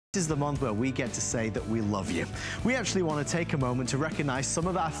This is the month where we get to say that we love you. We actually want to take a moment to recognize some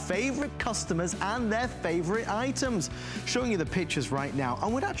of our favorite customers and their favorite items. Showing you the pictures right now,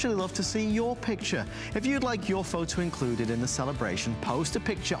 and we'd actually love to see your picture. If you'd like your photo included in the celebration, post a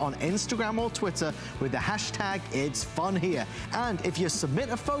picture on Instagram or Twitter with the hashtag It's Fun Here. And if you submit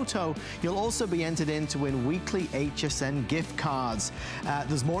a photo, you'll also be entered in to win weekly HSN gift cards.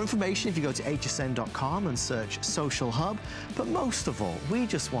 There's more information if you go to hsn.com and search Social Hub. But most of all, we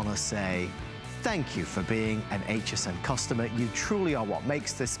just want to say thank you for being an HSN customer. You truly are what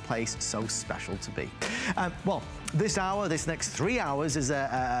makes this place so special to be. Well, this next 3 hours is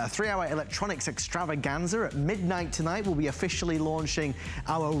a 3-hour electronics extravaganza. At midnight tonight, we'll be officially launching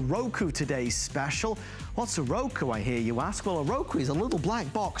our Roku Today special. What's a Roku, I hear you ask? Well, a Roku is a little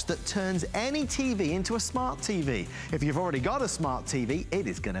black box that turns any TV into a smart TV. If you've already got a smart TV, it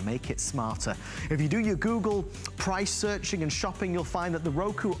is going to make it smarter. If you do your Google price searching and shopping, you'll find that the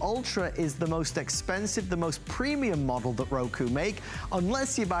Roku Ultra is the most expensive, the most premium model that Roku make,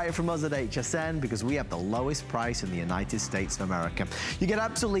 unless you buy it from us at HSN, because we have the lowest price in the United States of America. You get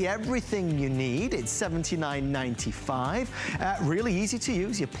absolutely everything you need. It's $79.95. Really easy to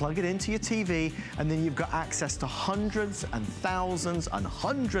use. You plug it into your TV, and then you've got access to hundreds and thousands and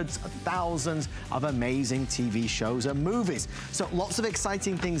hundreds of thousands of amazing TV shows and movies. So lots of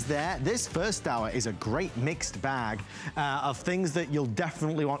exciting things there. This first hour is a great mixed bag of things that you'll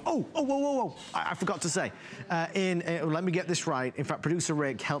definitely want. Whoa. I forgot to say. Let me get this right. In fact, producer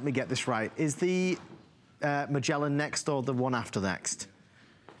Rick, help me get this right. Is the Magellan next or the one after next?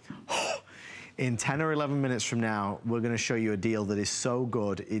 In 10 or 11 minutes from now, we're going to show you a deal that is so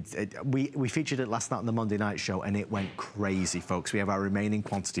good. We featured it last night on the Monday night show, and it went crazy, folks. We have our remaining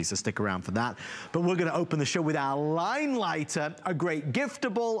quantities, so stick around for that. But we're going to open the show with our line lighter, a great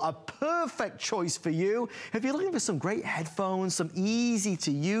giftable, a perfect choice for you. If you're looking for some great headphones, some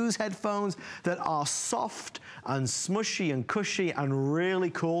easy-to-use headphones that are soft and smushy and cushy and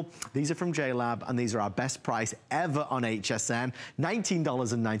really cool, these are from JLab, and these are our best price ever on HSN,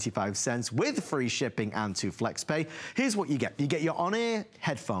 $19.95 with free shipping and 2 FlexPay. Here's what you get. You get your on-air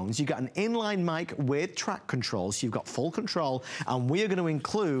headphones, you got an inline mic with track controls, so you've got full control, and we are going to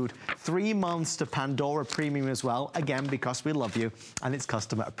include 3 months to Pandora Premium as well, again, because we love you, and it's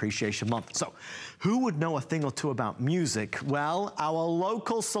Customer Appreciation Month. So, who would know a thing or two about music? Well, our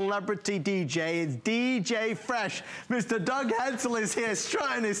local celebrity DJ is DJ Fresh. Mr. Doug Hensel is here,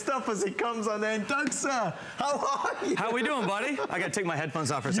 strutting his stuff as he comes on in. Doug, sir, how are you? How we doing, buddy? I gotta take my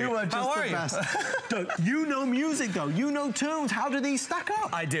headphones off for a second. You are just the best. Doug, you know music, though. You know tunes. How do these stack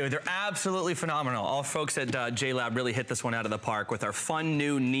up? I do. They're absolutely phenomenal. All folks at JLab really hit this one out of the park with our fun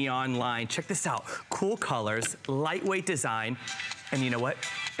new neon line. Check this out. Cool colors, lightweight design, and you know what?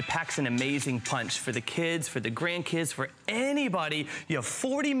 It packs an amazing punch for the kids, for the grandkids, for anybody. You have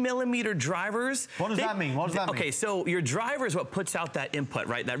 40mm drivers. What does that mean? What does that mean? Okay, so your driver is what puts out that input,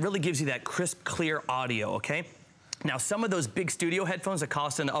 right? That really gives you that crisp, clear audio, okay? Now, some of those big studio headphones that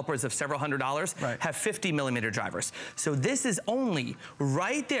cost upwards of several $100s have 50mm drivers. So this is only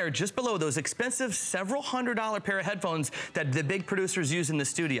right there, just below those expensive several $100 pair of headphones that the big producers use in the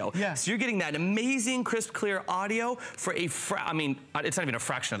studio. Yes. So you're getting that amazing, crisp, clear audio for I mean, it's not even a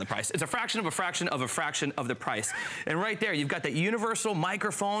fraction of the price. It's a fraction of a fraction of a fraction of the price. And right there, you've got that universal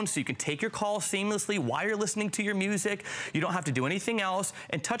microphone, so you can take your call seamlessly while you're listening to your music. You don't have to do anything else.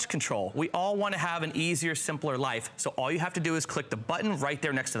 And touch control. We all want to have an easier, simpler life. So all you have to do is click the button right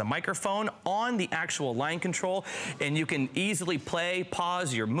there next to the microphone on the actual line control, and you can easily play,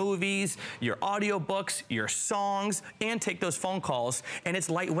 pause your movies, your audiobooks, your songs, and take those phone calls. And it's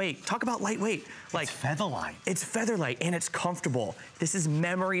lightweight. Talk about lightweight. Like, it's featherlight. It's featherlight, and it's comfortable. This is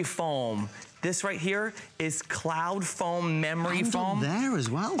memory foam. This right here is cloud foam, memory foam. There as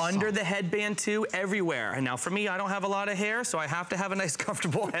well. Under the headband too, everywhere. And now for me, I don't have a lot of hair, so I have to have a nice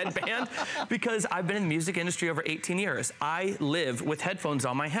comfortable headband because I've been in the music industry over 18 years. I live with headphones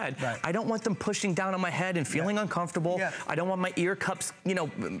on my head. Right. I don't want them pushing down on my head and feeling uncomfortable. I don't want my ear cups, you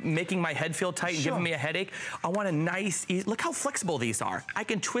know, making my head feel tight and giving me a headache. I want a nice, look how flexible these are. I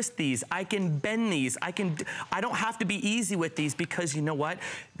can twist these, I can bend these, I don't have to be easy with these because you know what?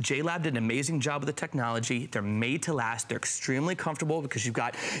 JLab did an amazing job with the technology. They're made to last. They're extremely comfortable because you've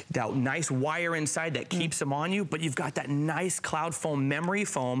got that nice wire inside that keeps them on you, but you've got that nice cloud foam, memory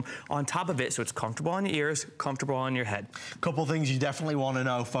foam on top of it, so it's comfortable on your ears, comfortable on your head. Couple things you definitely want to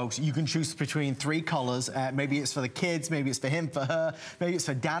know, folks. You can choose between 3 colors. Maybe it's for the kids, maybe it's for him, for her, maybe it's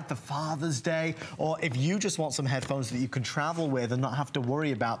for dad for Father's Day, or if you just want some headphones that you can travel with and not have to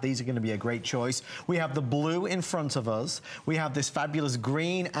worry about, these are going to be a great choice. We have the blue in front of us, we have this fabulous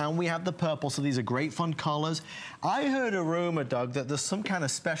green, and we have the purple purple, so these are great fun colors. I heard a rumor, Doug, that there's some kind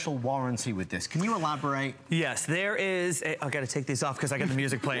of special warranty with this. Can you elaborate? Yes, there is. I got to take these off because I got the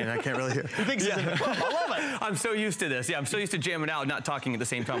music playing and I can't really hear. He thinks he's in the club. I love it. I'm so used to this. Yeah, I'm so used to jamming out, not talking at the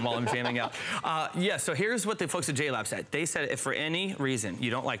same time while I'm jamming out. So here's what the folks at JLab said. They said if for any reason you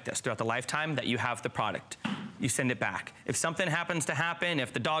don't like this throughout the lifetime that you have the product, you send it back. If something happens to happen,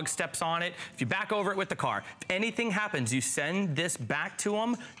 if the dog steps on it, if you back over it with the car, if anything happens, you send this back to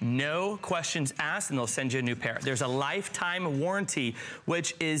them, no questions asked, and they'll send you a new pair. There's a lifetime warranty,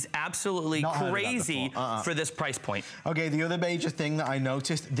 which is absolutely crazy for this price point. Okay, the other major thing that I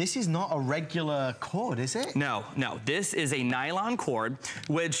noticed, this is not a regular cord, is it? No, no. This is a nylon cord,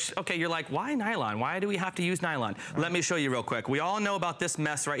 which, okay, you're like, why nylon? Why do we have to use nylon? Let me show you real quick. We all know about this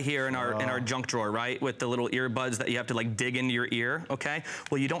mess right here in our junk drawer, right? With the little earbuds that you have to like dig into your ear, okay?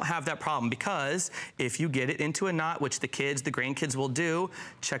 Well, you don't have that problem because if you get it into a knot, which the kids, the grandkids will do,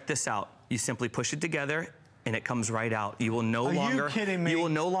 check this out. You simply push it together and it comes right out. You will no longer. Are you kidding me? You will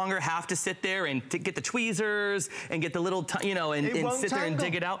no longer have to sit there and get the tweezers and get the little, you know, and sit there and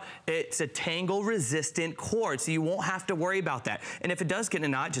dig it out. It's a tangle-resistant cord, so you won't have to worry about that. And if it does get in a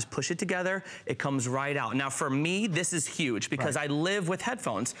knot, just push it together. It comes right out. Now, for me, this is huge because I live with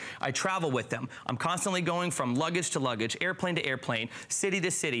headphones. I travel with them. I'm constantly going from luggage to luggage, airplane to airplane, city to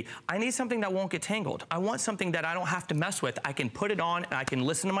city. I need something that won't get tangled. I want something that I don't have to mess with. I can put it on and I can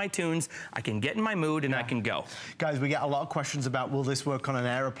listen to my tunes. I can get in my mood and I can go. Guys, we get a lot of questions about will this work on an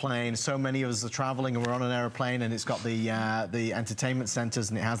airplane? So many of us are traveling and we're on an airplane and it's got the entertainment centers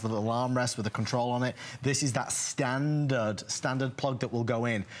and it has the little armrest with a control on it. This is that standard plug that will go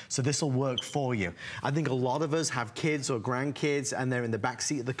in. So this will work for you. I think a lot of us have kids or grandkids and they're in the back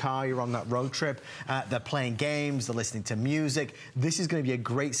seat of the car, you're on that road trip, they're playing games, they're listening to music. This is going to be a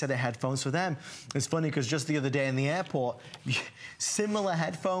great set of headphones for them. It's funny because just the other day in the airport, similar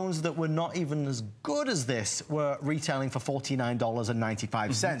headphones that were not even as good as this were retailing for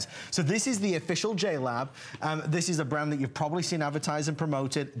 $49.95. So this is the official JLab. This is a brand that you've probably seen advertised and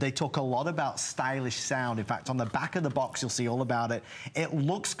promoted. They talk a lot about stylish sound. In fact, on the back of the box, you'll see all about it. It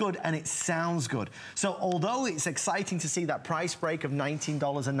looks good and it sounds good. So although it's exciting to see that price break of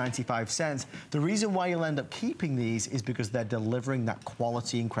 $19.95, the reason why you'll end up keeping these is because they're delivering that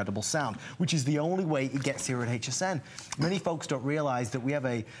quality, incredible sound, which is the only way it gets here at HSN. Many folks don't realize that we have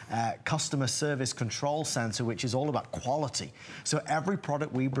a customer service control center, which is all about quality. So every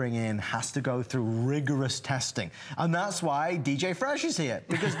product we bring in has to go through rigorous testing. And that's why DJ Fresh is here.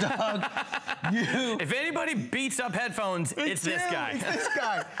 Because Doug, if anybody beats up headphones, it's this guy. It's this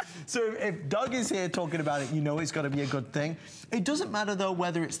guy. So if Doug is here talking about it, you know it's got to be a good thing. It doesn't matter, though,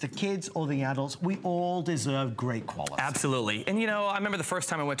 whether it's the kids or the adults. We all deserve great quality. Absolutely. And, you know, I remember the first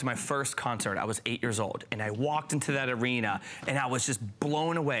time I went to my first concert, I was 8 years old, and I walked into that arena, and I was just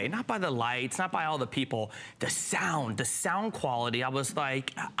blown away. Not by the lights, not by all the people. The sound quality. I was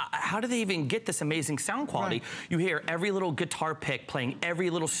like, how do they even get this amazing sound quality? Right. You hear every little guitar pick playing every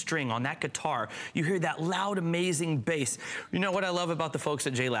little string on that guitar. You hear that loud, amazing bass. You know what I love about the folks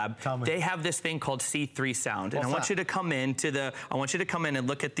at JLab? Tell me. They have this thing called C3 sound. And I want you to come in and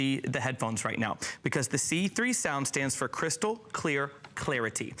look at the headphones right now, because the C3 sound stands for crystal clear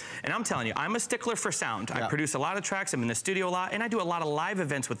clarity. And I'm telling you, I'm a stickler for sound. I produce a lot of tracks, I'm in the studio a lot, and I do a lot of live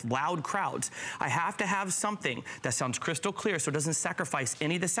events with loud crowds. I have to have something that sounds crystal clear so it doesn't sacrifice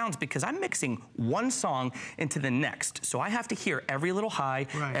any of the sounds, because I'm mixing one song into the next. So I have to hear every little high,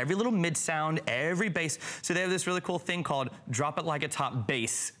 every little mid sound, every bass. So they have this really cool thing called Drop It Like a Top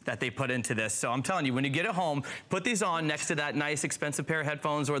bass that they put into this. So I'm telling you, when you get it home, put these on next to that nice expensive pair of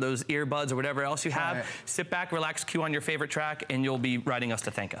headphones or those earbuds or whatever else you have. Sit back, relax, cue on your favorite track, and you'll be writing us to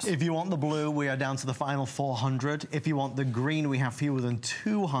thank us. If you want the blue, we are down to the final 400. If you want the green, we have fewer than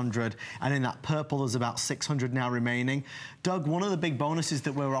 200. And in that purple, there's about 600 now remaining. Doug, one of the big bonuses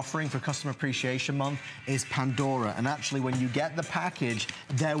that we're offering for Customer Appreciation Month is Pandora. And actually, when you get the package,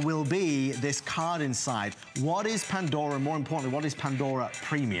 there will be this card inside. What is Pandora? And more importantly, what is Pandora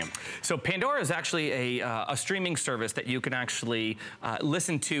Premium? So Pandora is actually a streaming service that you can actually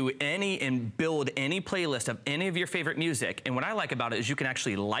listen to and build any playlist of any of your favorite music. And what I like about it is you can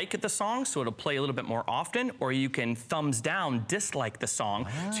actually like the song, so it'll play a little bit more often, or you can thumbs down, dislike the song,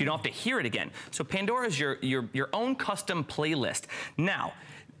 so you don't have to hear it again. So Pandora is your own custom playlist. Now,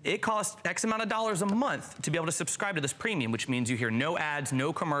 It costs X amount of dollars a month to be able to subscribe to this premium, which means you hear no ads,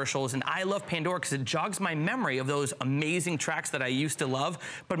 no commercials, and I love Pandora because it jogs my memory of those amazing tracks that I used to love,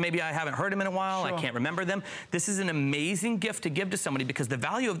 but maybe I haven't heard them in a while, I can't remember them. This is an amazing gift to give to somebody because the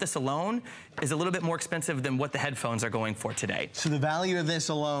value of this alone is a little bit more expensive than what the headphones are going for today. So the value of this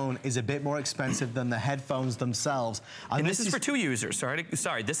alone is a bit more expensive than the headphones themselves. And this is for 2 users,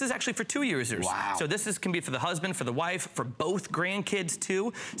 sorry, this is actually for 2 users. Wow. So this can be for the husband, for the wife, for both grandkids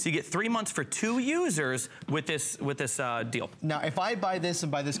too. So you get 3 months for 2 users with this deal. Now, if I buy this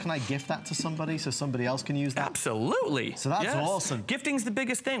and buy this, can I gift that to somebody so somebody else can use that? Absolutely. So that's awesome. Gifting's the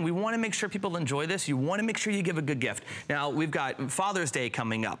biggest thing. We want to make sure people enjoy this. You want to make sure you give a good gift. Now, we've got Father's Day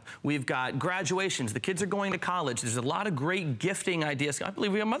coming up. We've got graduations. The kids are going to college. There's a lot of great gifting ideas. I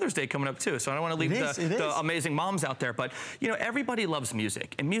believe we have Mother's Day coming up too, so I don't want to leave the amazing moms out there. But, you know, everybody loves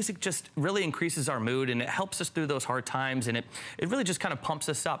music, and music just really increases our mood, and it helps us through those hard times, and it really just kind of pumps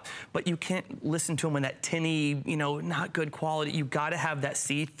us up. But you can't listen to them in that tinny, you know, not good quality. You got to have that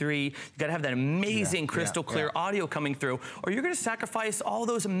C3. You got to have that amazing crystal clear audio coming through, or you're going to sacrifice all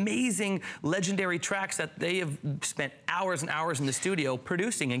those amazing legendary tracks that they have spent hours and hours in the studio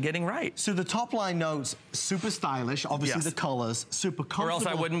producing and getting right. So the top line notes, super stylish, obviously the colors, super comfortable. Or else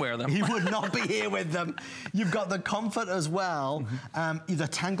I wouldn't wear them. You would not be here with them. You've got the comfort as well, the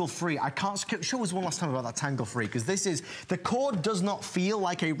tangle-free. I can't, show us one last time about that tangle-free, because this is, the cord does not feel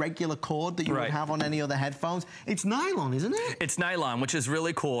like a regular cord that you would have on any other headphones. It's nylon, isn't it? It's nylon, which is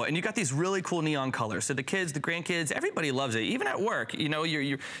really cool. And you got these really cool neon colors. So the kids, the grandkids, everybody loves it. Even at work, you know,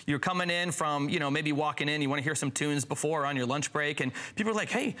 you're coming in from, you know, maybe walking in, you want to hear some tunes before on your lunch break, and people are like,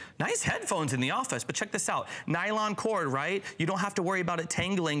 hey, nice headphones in the office, but check this out. Nylon cord, right? You don't have to worry about it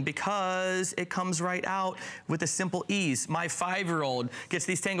tangling because it comes right out with a simple ease. My 5-year-old gets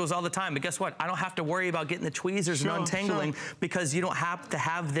these tangles all the time, but guess what? I don't have to worry about getting the tweezers and untangling because you don't have to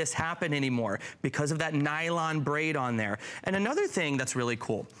have this happen anymore because of that nylon braid on there. And another thing that's really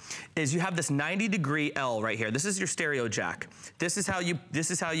cool is you have this 90-degree L right here. This is your stereo jack. This is how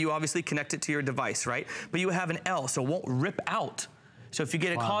you obviously connect it to your device, right? But you have an L, so it won't rip out. So if you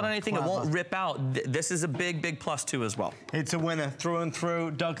get it caught on anything, it won't rip out. This is a big, big plus too as well. It's a winner through and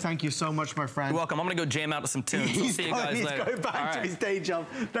through. Doug, thank you so much, my friend. You're welcome. I'm going to go jam out to some tunes. We'll see you guys later. He's going back to his day job.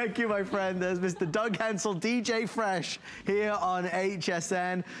 Thank you, my friend. There's Mr. Doug Hensel, DJ Fresh, here on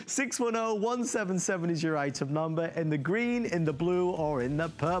HSN. 610-177 is your item number, in the green, in the blue, or in the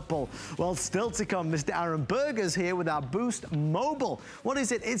purple. Well, still to come, Mr. Aaron Berger's here with our Boost Mobile. What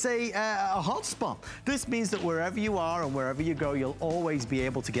is it? It's a hotspot. This means that wherever you are and wherever you go, you'll always be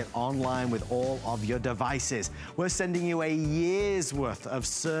able to get online with all of your devices. We're sending you a year's worth of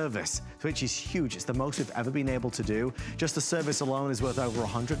service, which is huge. It's the most we've ever been able to do. Just the service alone is worth over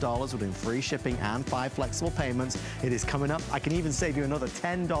 $100. We're doing free shipping and 5 flexible payments. It is coming up. I can even save you another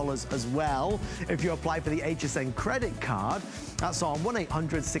 $10 as well if you apply for the HSN credit card. That's on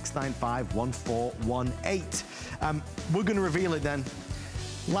 1-800-695-1418. We're going to reveal it then.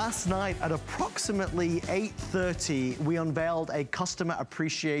 Last night at approximately 8:30, we unveiled a Customer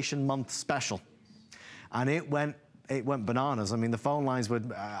Appreciation Month special. And it went bananas. I mean, the phone lines were,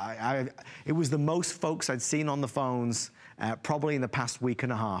 it was the most folks I'd seen on the phones probably in the past week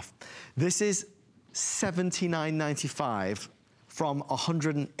and a half. This is $79.95 from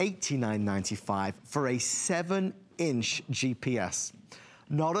 $189.95 for a 7-inch GPS.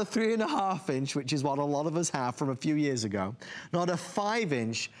 Not a 3.5-inch, which is what a lot of us have from a few years ago. Not a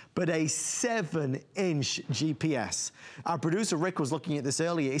 5-inch, but a 7-inch GPS. Our producer, Rick, was looking at this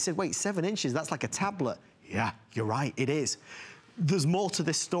earlier. He said, wait, 7 inches, that's like a tablet. Yeah, you're right, it is. There's more to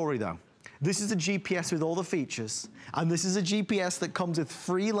this story, though. This is a GPS with all the features, and this is a GPS that comes with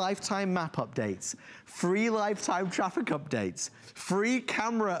free lifetime map updates, free lifetime traffic updates, free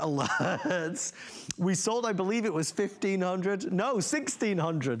camera alerts. We sold, I believe it was 1,500, no,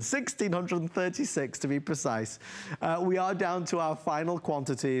 1,636 to be precise. We are down to our final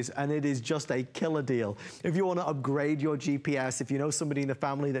quantities, and it is just a killer deal. If you want to upgrade your GPS, if you know somebody in the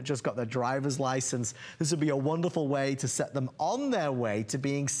family that just got their driver's license, this would be a wonderful way to set them on their way to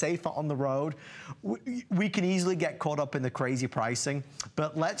being safer on the road. We can easily get caught up in the crazy pricing,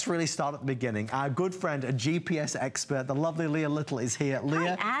 but let's really start at the beginning. Our good friend, a GPS expert, the lovely Leah Little, is here.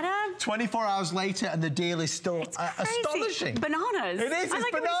 Leah, hi, Adam. 24 hours later and the deal is still astonishing. Bananas. It is, it's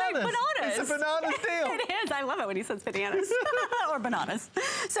like bananas. Bananas. It's a bananas deal. It is. I love it when he says bananas or bananas.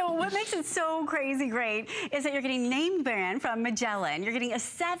 So what makes it so crazy great is that you're getting name brand from Magellan. You're getting a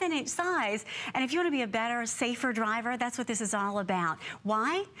 7-inch size. And if you want to be a better, safer driver, that's what this is all about.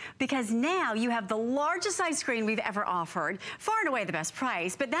 Why? Because now you have the largest size screen we've ever offered, far and away the best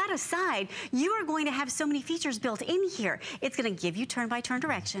price. But that aside, you are going to have so many features built in here. It's going to give you turn-by-turn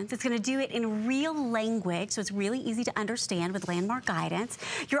directions. It's going to do it in real language, so it's really easy to understand with landmark guidance.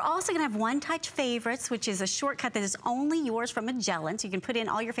 You're also going to have one-touch favorites, which is a shortcut that is only yours from Magellan, so you can put in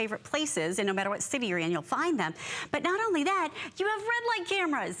all your favorite places, and no matter what city you're in, you'll find them. But not only that, you have red light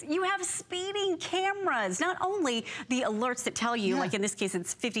cameras. You have speeding cameras. Not only the alerts that tell you, like in this case,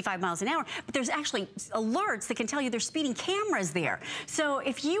 it's 55 miles an hour, but there's actually alerts that can tell you there's speeding cameras there. So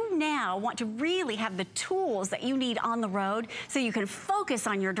if you now want to really have the tools that you need on the road so you can focus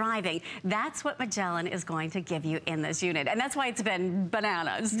on your driving, that's what Magellan is going to give you in this unit. And that's why it's been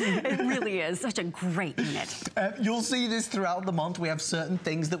bananas. It really is such a great unit. You'll see this throughout the month. We have certain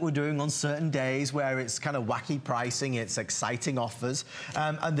things that we're doing on certain days where it's kind of wacky pricing, it's exciting offers.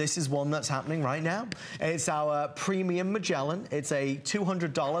 And this is one that's happening right now. It's our premium Magellan. It's a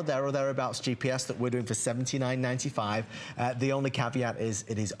 $200 there or thereabouts GPS that we're doing for $79.95. The only caveat is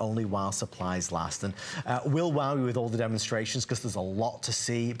it is only while supplies last. And we'll wow you with all the demonstrations because there's a lot to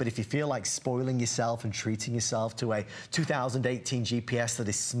see. But if you feel like spoiling yourself and treating yourself to a 2018 GPS that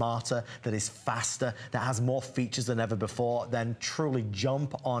is smarter, that is faster, that has more features than ever before, then truly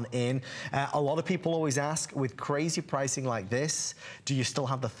jump on in. A lot of people always ask, with crazy pricing like this, do you still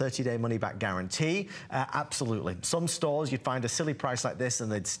have the 30-day money-back guarantee? Absolutely. Some stores, you'd find a silly price like this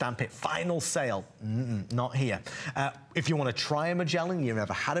and they'd stamp it final sale. Not here. If you want to try a Magellan, you've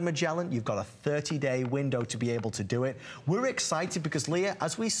never had a Magellan, you've got a 30-day window to be able to do it. We're excited because, Leah,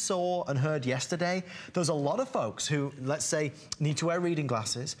 as we saw and heard yesterday, there's a lot of folks who, let's say, need to wear reading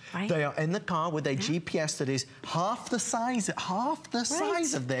glasses. Right. They are in the car with a GPS that is half the size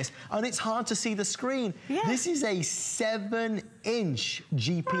of this, and it's hard to see the screen. This is a 7-inch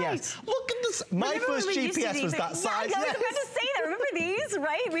GPS. Right. Look at this. My first GPS was that size. I was about to say that. Remember these,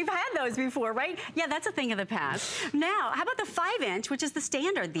 right? We've had those before, right? Yeah, that's a thing of the past. Now, how about the 5-inch, which is the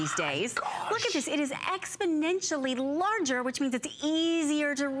standard these days? Look at this. It is exponentially larger, which means it's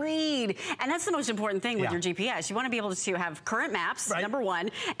easier to read. And that's the most important thing with your GPS. You want to be able to have current maps, number one,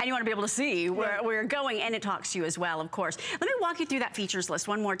 and you want to be able to see where you're going, and it talks to you as well, of course. Let me walk you through that features list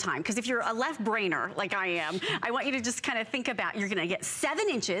one more time, because if you're a left-brainer like I am, I want you to just kind of think about, you're going to get 7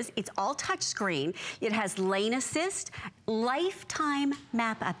 inches. It's all touch screen. It has lane assist, lifetime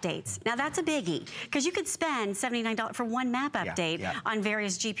map updates. Now, that's a biggie, because you could spend $79 for one map update on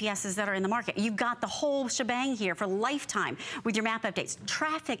various GPSs that are in the market. You've got the whole shebang here for lifetime with your map updates.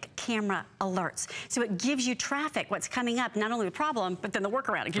 Traffic camera alerts. So it gives you traffic, what's coming up, not only the problem, but then the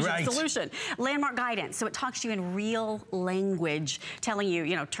workaround. It gives you the solution. Landmark guidance. So it talks to you in real language, telling you,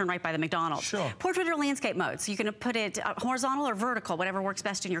 you know, turn right by the McDonald's. Portrait or landscape mode. So you can put it horizontal or vertical, whatever works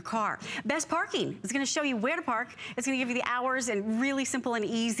best in your car. Best parking. It's going to show you where to park. It's going to give you the hours and really simple and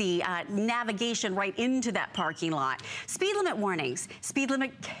easy navigation right into that parking lot. Speed limit warnings. Speed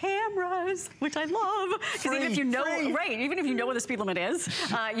limit cameras, which I love. Because even if you know, even if you know what the speed limit is,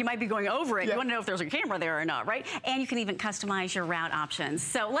 you might be going over it. You want to know if there's a camera there or not, right? And you can even customize your route options.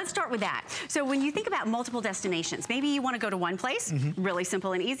 So let's start with that. So when you think about multiple destinations, maybe you want to go to one place, really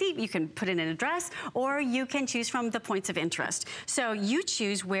simple and easy. You can put in an address, or you can choose from the points of interest. So you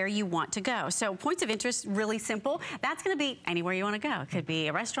choose where you want to go. So points of interest, really simple. That's going to be anywhere you want to go. It could be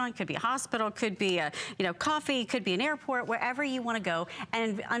a restaurant, could be a hospital, could be a coffee, could be an airport, wherever you want to go.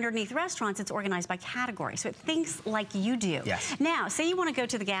 And underneath restaurants, it's organized by category. So it thinks like you do. Now, say you want to go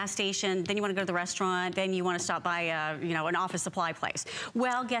to the gas station, then you want to go to the restaurant, then you want to stop by an office supply place.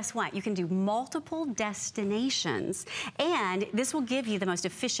 Well, guess what? You can do multiple destinations, and this will give you the most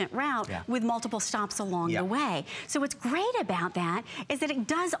efficient route with multiple stops along the way. So what's great about that is that it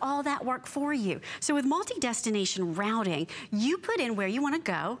does all that work for you. So with multi-destination routing, you put in where you want to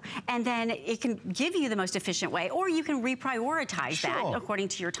go, and then it can give you the most efficient way, or you can reprioritize that according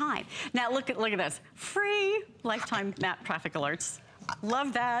to your time. Now look at this. Free lifetime map traffic alerts.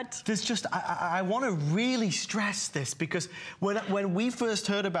 Love that. There's just, I want to really stress this, because when we first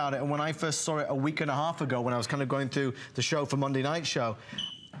heard about it, and when I first saw it a week and a half ago, when I was kind of going through the show for Monday Night Show,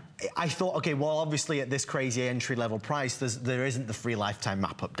 I thought, okay, well, obviously at this crazy entry-level price, there isn't the free lifetime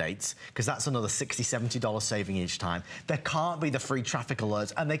map updates, because that's another $60, $70 saving each time. There can't be the free traffic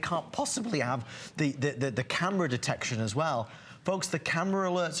alerts, and they can't possibly have the camera detection as well. Folks, the camera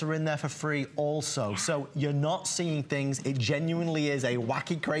alerts are in there for free also. So you're not seeing things. It genuinely is a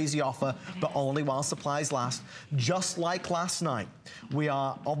wacky, crazy offer, but only while supplies last. Just like last night, we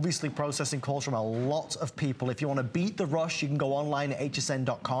are obviously processing calls from a lot of people. If you want to beat the rush, you can go online at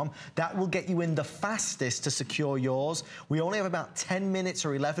hsn.com. That will get you in the fastest to secure yours. We only have about 10 minutes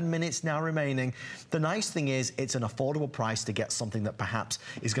or 11 minutes now remaining. The nice thing is it's an affordable price to get something that perhaps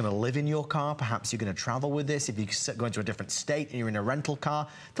is going to live in your car. Perhaps you're going to travel with this. If you go into a different state and you're in a rental car,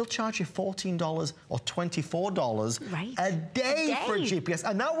 they'll charge you $14 or $24 a day for a GPS.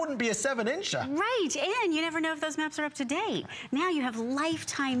 And that wouldn't be a 7-incher. Right, and you never know if those maps are up to date. Now you have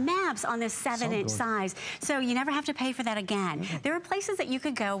lifetime maps on this 7-inch size, so you never have to pay for that again. There are places that you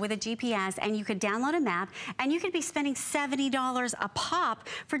could go with a GPS and you could download a map and you could be spending $70 a pop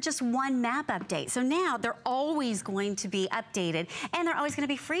for just one map update. So now they're always going to be updated and they're always going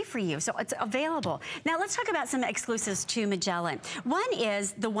to be free for you, so it's available. Now let's talk about some exclusives to Magellan. One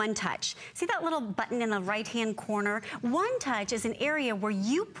is the One Touch. See that little button in the right-hand corner? One Touch is an area where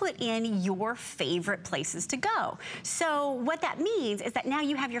you put in your favorite places to go. So what that means is that now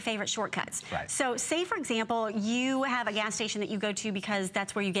you have your favorite shortcuts. Right. So say, for example, you have a gas station that you go to because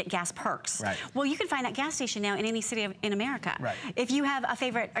that's where you get gas perks. Right. Well, you can find that gas station now in any city in America. Right. If you have a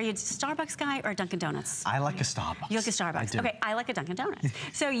favorite, are you a Starbucks guy or a Dunkin' Donuts? I like a Starbucks. You like a Starbucks? I do. Okay, I like a Dunkin' Donuts.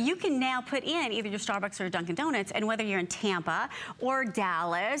 So you can now put in either your Starbucks or Dunkin' Donuts, and whether you're in Tampa or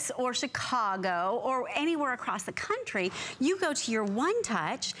Dallas or Chicago or anywhere across the country, you go to your One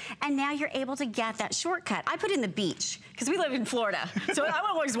Touch and now you're able to get that shortcut. I put in the beach because we live in Florida, so I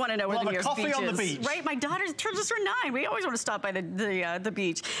always want to know where the nearest beach is. On the beach. Right? My daughter just turned 9. We always want to stop by the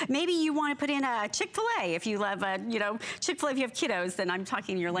beach. Maybe you want to put in a Chick-fil-A if you love, you know, Chick-fil-A if you have kiddos, then I'm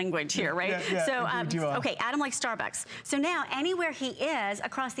talking your language here, right? Yeah, so, okay, Adam likes Starbucks. So now anywhere he is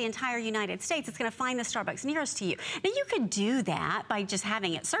across the entire United States, it's going to find the Starbucks nearest to you. Now you could do that by just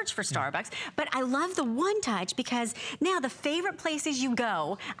having it search for Starbucks, but I love the One Touch because now the favorite places you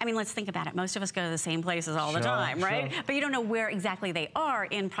go, I mean, let's think about it. Most of us go to the same places all the time, right? But you don't know where exactly they are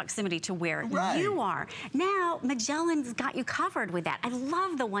in proximity to where you are. Now, Magellan's got you covered with that. I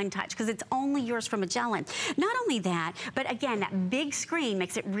love the One Touch because it's only yours from Magellan. Not only that, but again, that big screen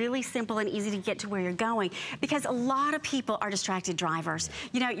makes it really simple and easy to get to where you're going because a lot of people are distracted drivers.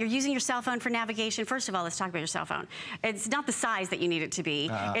 You know, you're using your cell phone for navigation. First of all, let's talk about your cell phone. It's not the size that you need it to be.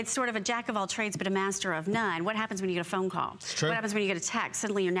 It's sort of a jack of all trades, but a master of none. What happens when you get a phone call? It's true. What happens when you get a text?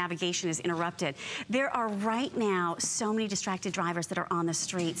 Suddenly your navigation is interrupted. There are right now so many distracted drivers that are on the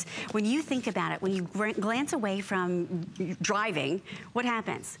streets. When you think about it, when you glance away from driving, what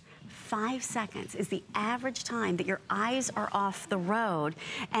happens? 5 seconds is the average time that your eyes are off the road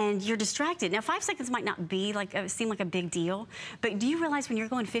and you're distracted. Now, 5 seconds might not be seem like a big deal, but do you realize when you're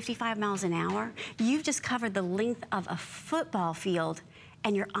going 55 miles an hour, you've just covered the length of a football field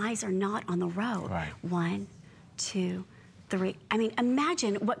and your eyes are not on the road. Right. 1, 2, 3. I mean,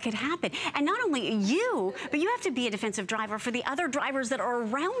 imagine what could happen. And not only you, but you have to be a defensive driver for the other drivers that are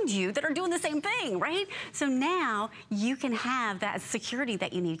around you that are doing the same thing, right? So now you can have that security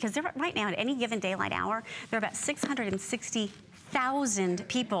that you need. Because right now, at any given daylight hour, there are about 660,000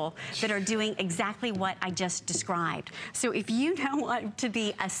 people that are doing exactly what I just described. So if you now want to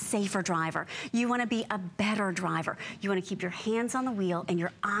be a safer driver, you want to be a better driver, you want to keep your hands on the wheel and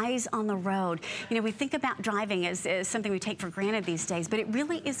your eyes on the road. You know, we think about driving as something we take for granted these days, but it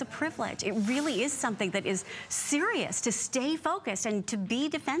really is a privilege. It really is something that is serious, to stay focused and to be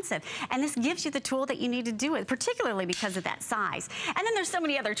defensive. And this gives you the tool that you need to do it, particularly because of that size. And then there's so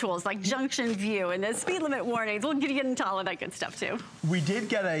many other tools like junction view and the speed limit warnings. We'll get into all of that good stuff too. We did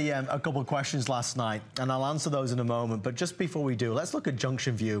get a couple of questions last night, and I'll answer those in a moment. But just before we do, let's look at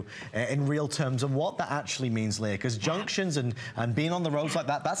junction view in real terms and what that actually means, Leah, because junctions and being on the roads like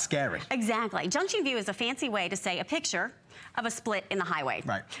that, that's scary. Exactly. Junction view is a fancy way to say a picture of a split in the highway.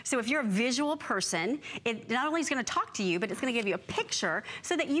 Right. So if you're a visual person, it not only is going to talk to you, but it's going to give you a picture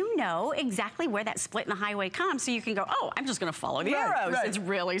so that you know exactly where that split in the highway comes, so you can go, oh, I'm just going to follow the arrows. Right. It's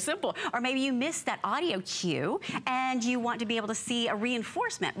really simple. Or maybe you missed that audio cue and you want to be able to see a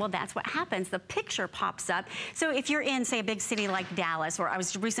reinforcement. Well, that's what happens. The picture pops up. So if you're in, say, a big city like Dallas, or I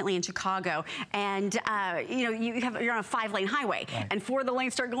was recently in Chicago, and you know, you're on a 5-lane highway, and 4 of the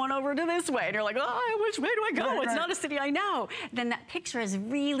lanes start going over to this way, and you're like, oh, which way do I go? It's not a city I know. know, then that picture is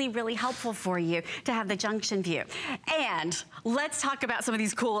really, really helpful for you to have the junction view. And let's talk about some of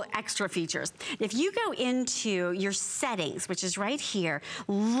these cool extra features. If you go into your settings, which is right here,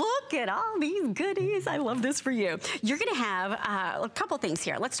 look at all these goodies. I love this for you. You're gonna have a couple things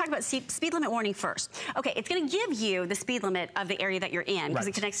here. Let's talk about speed limit warning first. Okay, it's gonna give you the speed limit of the area that you're in because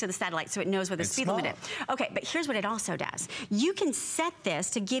it connects to the satellite, so it knows where the speed limit is. Okay, but here's what it also does. You can set this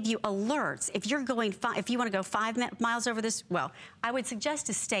to give you alerts if you're going, if you want to go 5 miles over this, well, I would suggest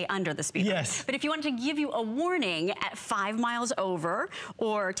to stay under the speed limit. But if you wanted to give you a warning at 5 miles over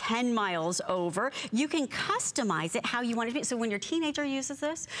or 10 miles over, you can customize it how you want it to be. So when your teenager uses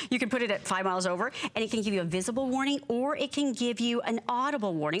this, you can put it at 5 miles over and it can give you a visible warning, or it can give you an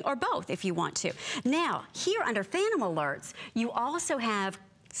audible warning, or both if you want to. Now, here under Phantom Alerts, you also have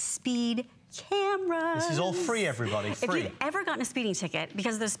speed cameras. This is all free, everybody, free. If you've ever gotten a speeding ticket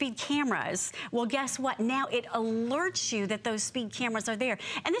because of the speed cameras, well, guess what? Now it alerts you that those speed cameras are there.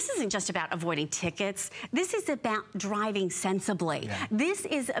 And this isn't just about avoiding tickets. This is about driving sensibly. This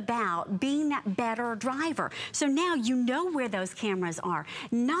is about being that better driver. So now you know where those cameras are.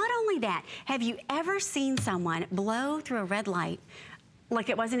 Not only that, have you ever seen someone blow through a red light like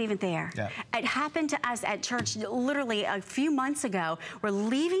it wasn't even there? It happened to us at church literally a few months ago. We're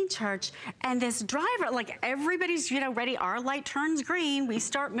leaving church and this driver, like everybody's, you know, ready, our light turns green, we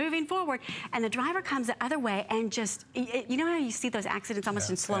start moving forward, and the driver comes the other way and just, you know how you see those accidents almost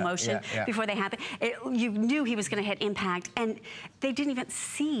in slow motion before they happen? You knew he was gonna hit impact, and they didn't even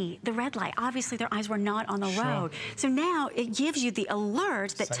see the red light. Obviously their eyes were not on the road. So now it gives you the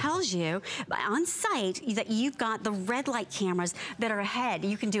alert that tells you on site that you've got the red light cameras that are ahead.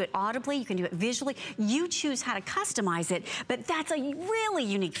 You can do it audibly, you can do it visually. You choose how to customize it, but that's a really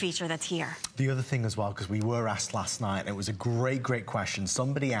unique feature that's here. The other thing as well, because we were asked last night, and it was a great, great question.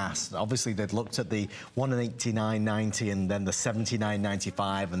 Somebody asked, obviously they'd looked at the $189.90 and then the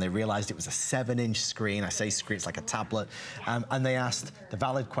 $79.95, and they realized it was a 7-inch screen. I say screen, it's like a tablet. And they asked the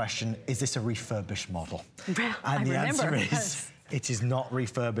valid question, is this a refurbished model? And the answer is, it is not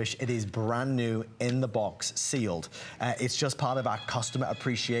refurbished. It is brand new in the box, sealed. It's just part of our Customer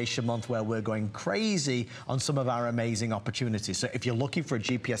Appreciation Month, where we're going crazy on some of our amazing opportunities. So if you're looking for a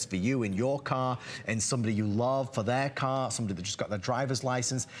GPS for you in your car, and somebody you love for their car, somebody that just got their driver's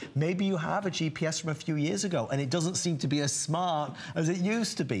license, maybe you have a GPS from a few years ago and it doesn't seem to be as smart as it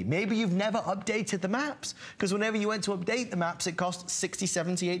used to be. Maybe you've never updated the maps, because whenever you went to update the maps, it cost $60,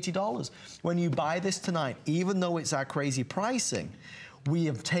 $70, $80. When you buy this tonight, even though it's our crazy pricing, we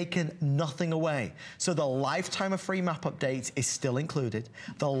have taken nothing away. So the lifetime of free map updates is still included.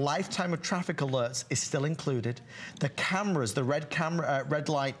 The lifetime of traffic alerts is still included. The cameras, the red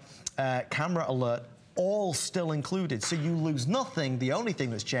light camera alert, all still included. So you lose nothing. The only thing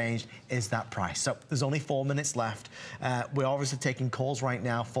that's changed is that price. So there's only 4 minutes left. We're obviously taking calls right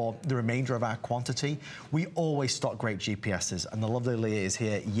now for the remainder of our quantity. We always stock great GPSs, and the lovely Leah is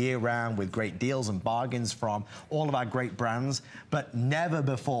here year round with great deals and bargains from all of our great brands. But never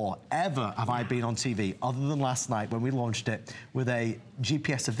before, ever have I been on TV, other than last night when we launched it, with a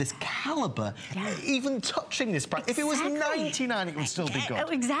GPS of this caliber, even touching this price. If it was $99, it would still be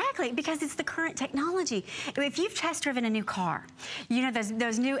good. Exactly, because it's the current technology. If you've test driven a new car, you know,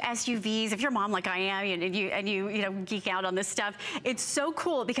 those new SUVs, if you're a mom like I am and you know, geek out on this stuff, it's so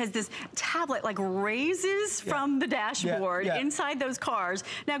cool because this tablet like raises from the dashboard inside those cars.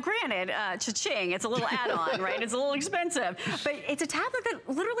 Now granted, cha-ching, it's a little add-on, right? It's a little expensive, but it's a tablet that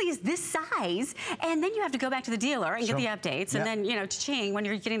literally is this size, and then you have to go back to the dealer and get the updates, and then, you know, cha-ching, when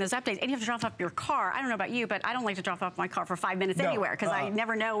you're getting those updates, and you have to drop off your car. I don't know about you, but I don't like to drop off my car for 5 minutes anywhere, because I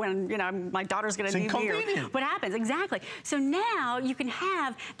never know when, you know, my daughter's gonna need me or what happens. Exactly. So now you can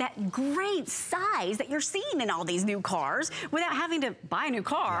have that great size that you're seeing in all these new cars without having to buy a new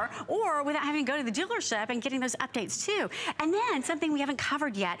car or without having to go to the dealership and getting those updates too. And then something we haven't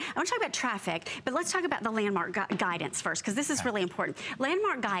covered yet, I want to talk about traffic, but let's talk about the landmark guidance first, because this is really important.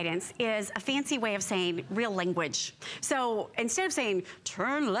 Landmark guidance is a fancy way of saying real language. So instead of saying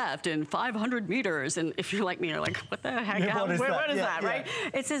turn left in 500 meters, and if you're like me, you're like, what the heck? What is that, right?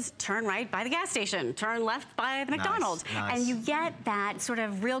 It says turn right by the gas station, turn left by the McDonald's. And you get that sort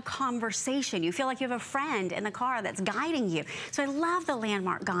of real conversation. You feel like you have a friend in the car that's guiding you. So I love the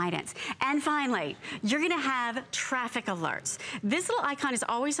landmark guidance. And finally, you're gonna have traffic alerts. This little icon is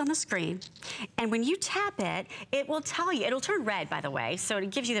always on the screen. And when you tap it, it will tell you, it'll turn red, by the way, so it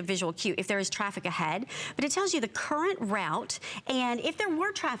gives you the visual cue if there is traffic ahead. But it tells you the current route, and if there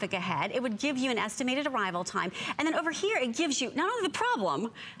were traffic ahead, it would give you an estimated arrival time. And then over here, it gives you not only the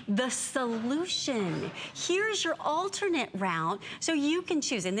problem, the solution option. Here's your alternate route, so you can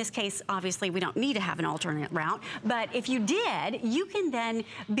choose. In this case, obviously, we don't need to have an alternate route, but if you did, you can then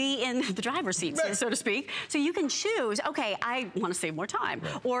be in the driver's seat, so to speak. So you can choose, okay, I want to save more time,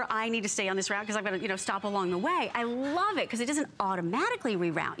 or I need to stay on this route because I'm going to, stop along the way. I love it because it doesn't automatically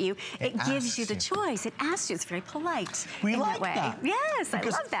reroute you. It gives you the choice. It asks you. It's very polite. We in like that way. that. Yes,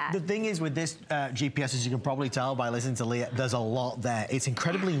 because I love that. The thing is with this GPS, as you can probably tell by listening to Leah, there's a lot there. It's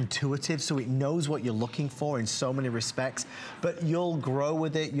incredibly intuitive, so it knows what you're looking for in so many respects, but you'll grow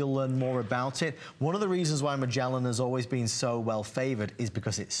with it. You'll learn more about it. One of the reasons why Magellan has always been so well favored is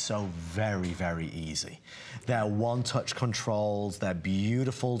because it's so very, very easy. They're one-touch controls. They're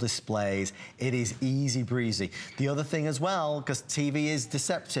beautiful displays. It is easy breezy. The other thing as well, because TV is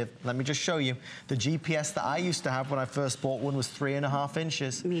deceptive, let me just show you. The GPS that I used to have when I first bought one was 3.5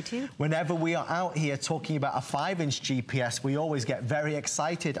 inches. Me too. Whenever we are out here talking about a 5-inch GPS, we always get very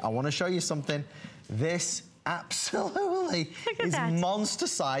excited. I want to show you something. This absolutely is monster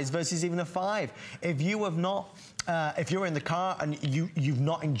size versus even a 5. If you have not, if you're in the car and you've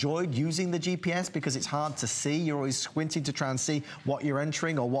not enjoyed using the GPS because it's hard to see, you're always squinting to try and see what you're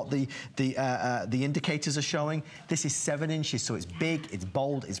entering or what the indicators are showing. This is 7 inches, so it's big, it's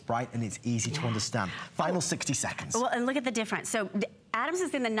bold, it's bright, and it's easy to understand. Final 60 seconds. Well, and look at the difference. So Adam's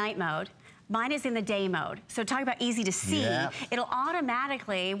is in the night mode. Mine is in the day mode. So talk about easy to see. It'll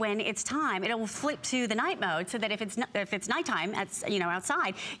automatically, when it's time, it'll flip to the night mode so that if it's nighttime,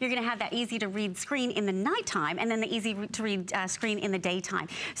 outside, you're gonna have that easy to read screen in the nighttime and then the easy to read screen in the daytime.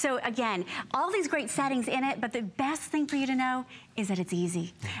 So again, all these great settings in it, but the best thing for you to know is that it's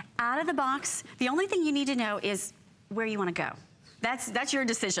easy. Out of the box, the only thing you need to know is where you wanna go. That's your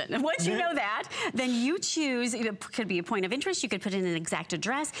decision. And once you know that, then you choose, it could be a point of interest, you could put in an exact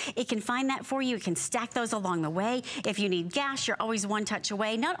address, it can find that for you, it can stack those along the way. If you need gas, you're always one touch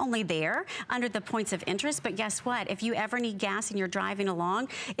away, not only there, under the points of interest, but guess what? If you ever need gas and you're driving along,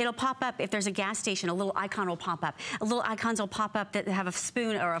 it'll pop up, if there's a gas station, a little icon will pop up. Little icons will pop up that have a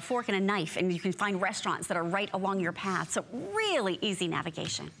spoon or a fork and a knife, and you can find restaurants that are right along your path. So really easy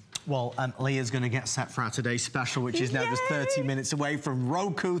navigation. Well, Leah's going to get set for our today's special, which is now just 30 minutes away from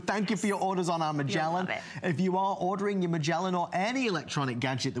Roku. Thank you for your orders on our Magellan. If you are ordering your Magellan or any electronic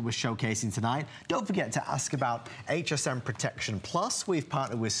gadget that we're showcasing tonight, don't forget to ask about HSN Protection Plus. We've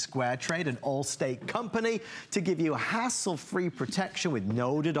partnered with Square Trade, an all-state company, to give you a hassle-free protection with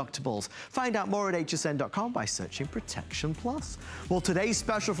no deductibles. Find out more at hsn.com by searching Protection Plus. Well, today's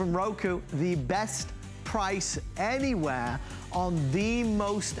special from Roku, the best price anywhere on the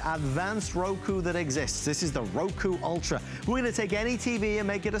most advanced Roku that exists. This is the Roku Ultra. We're going to take any TV and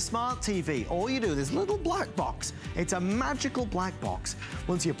make it a smart TV. All you do, this little black box, it's a magical black box.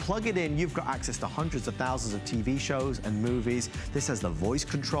 Once you plug it in, you've got access to hundreds of thousands of TV shows and movies. This has the voice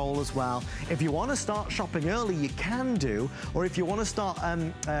control as well. If you want to start shopping early, you can do, or if you want to start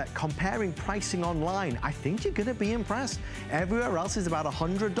comparing pricing online, I think you're going to be impressed. Everywhere else is about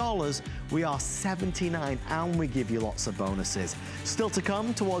 $100. We are $79, and we give you lots of bonuses. Still to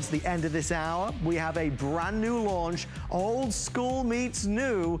come towards the end of this hour, we have a brand new launch, old school meets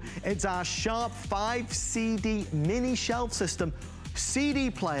new. It's our Sharp 5 CD mini shelf system,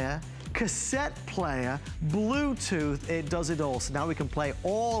 CD player, cassette player, Bluetooth, it does it all. So now we can play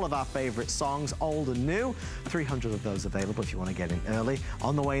all of our favorite songs, old and new. 300 of those available if you want to get in early.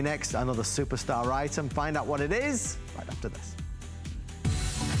 On the way next, another superstar item. Find out what it is right after this.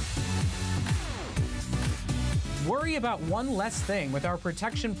 Worry about one less thing with our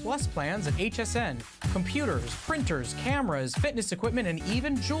Protection Plus plans at HSN. Computers, printers, cameras, fitness equipment, and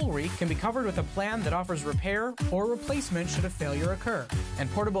even jewelry can be covered with a plan that offers repair or replacement should a failure occur.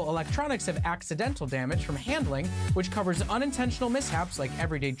 And portable electronics have accidental damage from handling, which covers unintentional mishaps like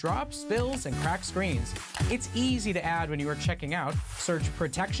everyday drops, spills, and cracked screens. It's easy to add when you are checking out. Search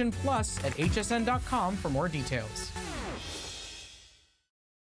Protection Plus at hsn.com for more details.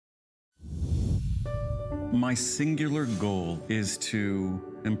 My singular goal is to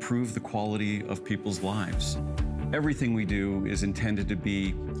improve the quality of people's lives. Everything we do is intended to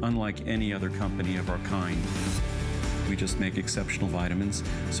be unlike any other company of our kind. We just make exceptional vitamins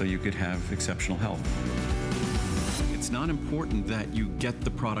so you could have exceptional health. It's not important that you get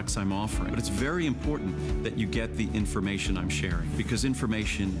the products I'm offering, but it's very important that you get the information I'm sharing, because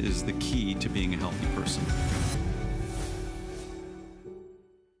information is the key to being a healthy person.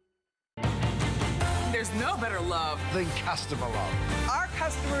 There's no better love than customer love. Our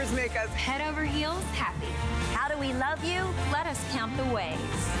customers make us head over heels happy. How do we love you? Let us count the ways.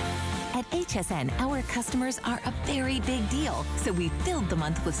 At HSN, our customers are a very big deal, so we filled the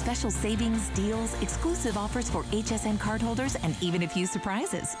month with special savings, deals, exclusive offers for HSN cardholders, and even a few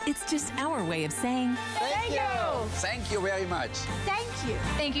surprises. It's just our way of saying thank you. Thank you very much. Thank you.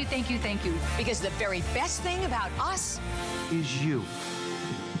 Thank you, thank you, thank you. Because the very best thing about us is you.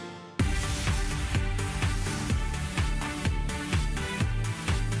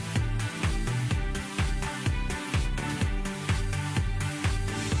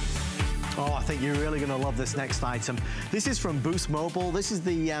 Oh, I think you're really going to love this next item. This is from Boost Mobile. This is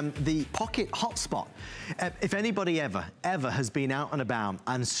the Pocket Hotspot. If anybody ever has been out and about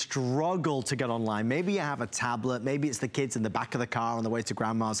and struggled to get online, maybe you have a tablet, maybe it's the kids in the back of the car on the way to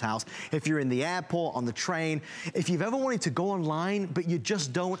grandma's house, if you're in the airport, on the train, if you've ever wanted to go online but you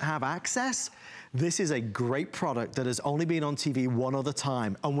just don't have access, this is a great product that has only been on TV one other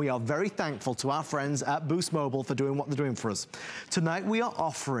time, and we are very thankful to our friends at Boost Mobile for doing what they're doing for us. Tonight we are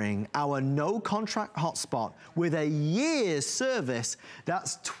offering our no contract hotspot with a year's service.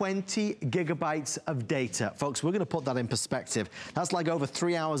 That's 20 gigabytes of data. Folks, we're gonna put that in perspective. That's like over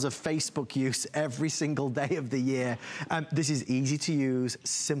 3 hours of Facebook use every single day of the year. This is easy to use,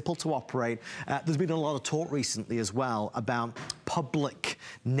 simple to operate. There's been a lot of talk recently as well about public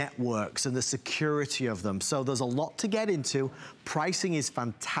networks and the security of them. So there's a lot to get into. Pricing is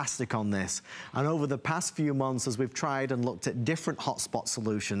fantastic on this. And over the past few months, as we've tried and looked at different hotspot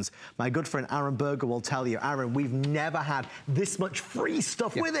solutions, my good friend Aaron Berger will tell you, Aaron, we've never had this much free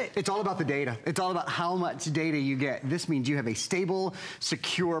stuff with it. It's all about the data. It's all about how much data you get. This means you have a stable,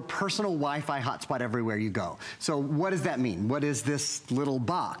 secure, personal Wi-Fi hotspot everywhere you go. So what does that mean? What is this little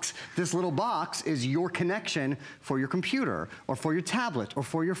box? This little box is your connection for your computer, or for your tablet, or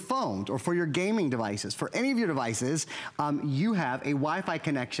for your phone, or for your gaming devices. For any of your devices, you have a Wi-Fi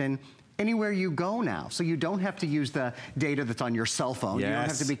connection anywhere you go now. So you don't have to use the data that's on your cell phone. Yes. You don't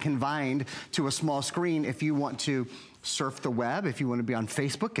have to be confined to a small screen if you want to surf the web, if you want to be on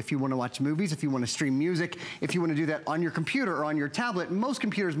Facebook, if you want to watch movies, if you want to stream music, if you want to do that on your computer or on your tablet. Most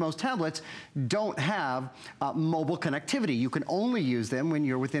computers, most tablets don't have mobile connectivity. You can only use them when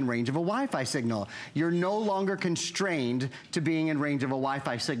you're within range of a Wi-Fi signal. You're no longer constrained to being in range of a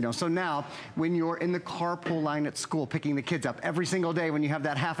Wi-Fi signal. So now, when you're in the carpool line at school, picking the kids up every single day, when you have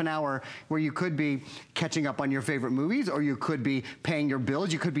that half an hour where you could be catching up on your favorite movies, or you could be paying your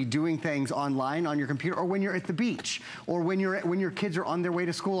bills, you could be doing things online on your computer, or when you're at the beach, or when your kids are on their way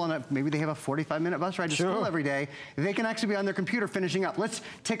to school maybe they have a 45-minute bus ride to school every day, they can actually be on their computer finishing up. Let's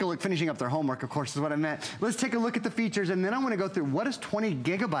take a look, finishing up their homework, of course, is what I meant. Let's take a look at the features, and then I want to go through what does 20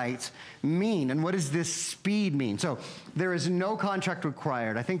 gigabytes mean, and what does this speed mean? So there is no contract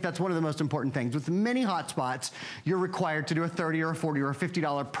required. I think that's one of the most important things. With many hotspots, you're required to do a $30 or a $40 or a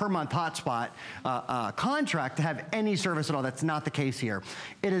 $50 per month hotspot contract to have any service at all. That's not the case here.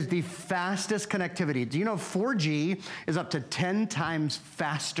 It is the fastest connectivity. Do you know 4G is up to 10 times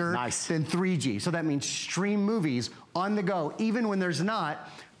faster than 3G. So that means stream movies on the go, even when there's not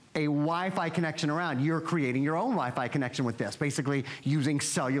a Wi-Fi connection around. You're creating your own Wi-Fi connection with this, basically using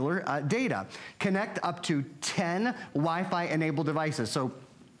cellular data. Connect up to 10 Wi-Fi enabled devices. So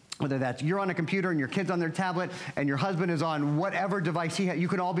whether that's you're on a computer and your kid's on their tablet and your husband is on whatever device he has, you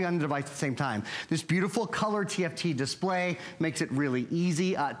can all be on the device at the same time. This beautiful color TFT display makes it really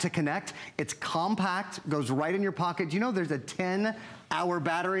easy to connect. It's compact, goes right in your pocket. Do you know there's a 10-hour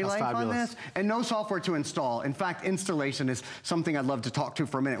battery life on this? And no software to install. In fact, installation is something I'd love to talk to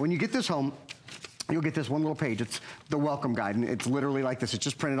for a minute. When you get this home, you'll get this one little page. It's the welcome guide, and it's literally like this. It's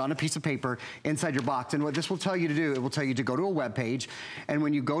just printed on a piece of paper inside your box. And what this will tell you to do, it will tell you to go to a web page. And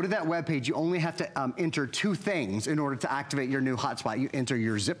when you go to that web page, you only have to enter 2 things in order to activate your new hotspot. You enter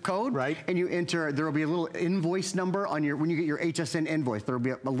your zip code, and you enter, there will be a little invoice number on your, when you get your HSN invoice, there will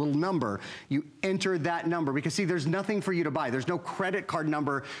be a little number. You enter that number, because see, there's nothing for you to buy. There's no credit card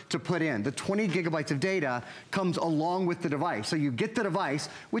number to put in. The 20 gigabytes of data comes along with the device. So you get the device,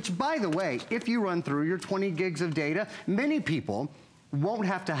 which, by the way, if you run through your 20 gigs of data, many people won't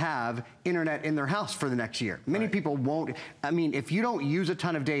have to have internet in their house for the next year. Many people won't. I mean, if you don't use a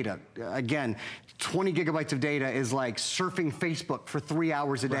ton of data, again, 20 gigabytes of data is like surfing Facebook for 3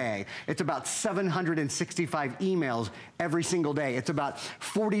 hours a day. It's about 765 emails every single day. It's about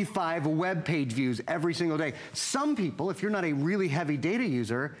 45 web page views every single day. Some people, if you're not a really heavy data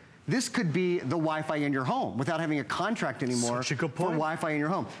user, This could be the Wi-Fi in your home without having a contract anymore. Such a good point. For Wi-Fi in your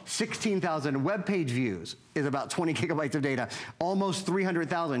home. 16,000 web page views is about 20 gigabytes of data. Almost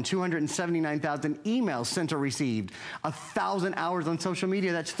 300,000, 279,000 emails sent or received. 1,000 hours on social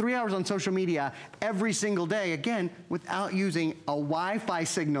media. That's 3 hours on social media every single day. Again, without using a Wi-Fi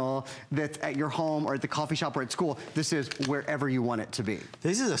signal that's at your home or at the coffee shop or at school. This is wherever you want it to be.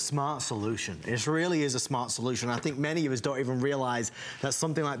 This is a smart solution. It really is a smart solution. I think many of us don't even realize that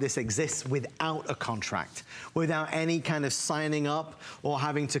something like this exists without a contract, without any kind of signing up or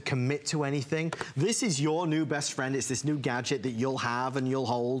having to commit to anything. This is your new best friend. It's this new gadget that you'll have and you'll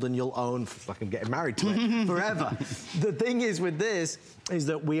hold and you'll own, like I'm getting married to it, forever. The thing is with this is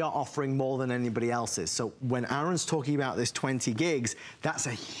that we are offering more than anybody else is. So when Aaron's talking about this 20 gigs, that's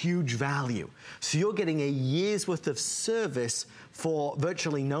a huge value. So you're getting a year's worth of service for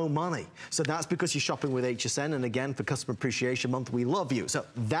virtually no money. So that's because you're shopping with HSN, and again, for Customer Appreciation Month, we love you. So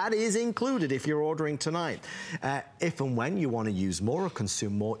that is included if you're ordering tonight. If and when you want to use more or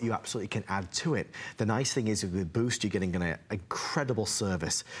consume more, you absolutely can add to it. The nice thing is with Boost, you're getting an incredible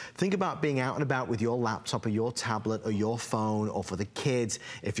service. Think about being out and about with your laptop or your tablet or your phone, or for the kids,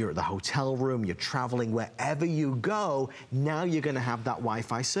 if you're at the hotel room, you're traveling, wherever you go, now you're going to have that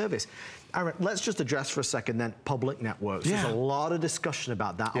Wi-Fi service. Aaron, let's just address for a second then public networks. There's a lot of discussion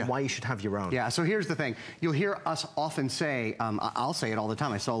about that and why you should have your own. Yeah, so here's the thing. You'll hear us often say, I'll say it all the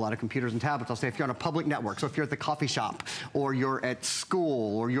time. I sell a lot of computers and tablets. I'll say if you're on a public network, so if you're at the coffee shop or you're at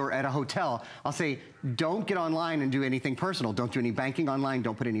school or you're at a hotel, I'll say don't get online and do anything personal. Don't do any banking online.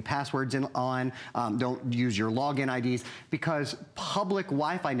 Don't put any passwords on. Don't use your login IDs, because public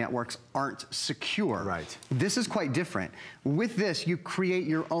Wi-Fi networks aren't secure. Right. This is quite different. With this, you create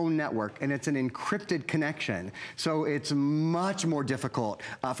your own network, and it's an encrypted connection. So it's much more difficult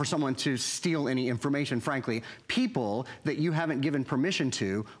for someone to steal any information, frankly. People that you haven't given permission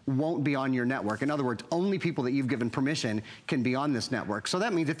to won't be on your network. In other words, only people that you've given permission can be on this network. So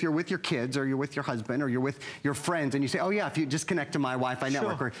that means if you're with your kids or you're with your husband or you're with your friends and you say, oh yeah, if you just connect to my Wi-Fi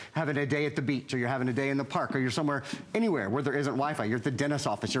network, or having a day at the beach, or you're having a day in the park, or you're somewhere, anywhere where there isn't Wi-Fi, you're at the dentist's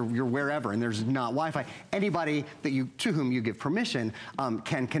office, you're wherever and there's not Wi-Fi, anybody that to whom you give permission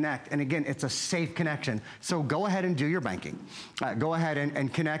can connect. And again, it's a safe connection. So go ahead and do your banking. Go ahead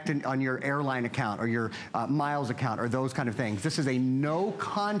and connect on your airline account or your miles account or those kind of things. This is a no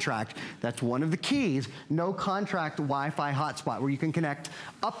contract, that's one of the keys, no contract Wi-Fi hotspot where you can connect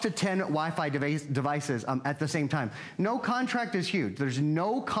up to 10 Wi-Fi devices at the same time. No contract is huge. There's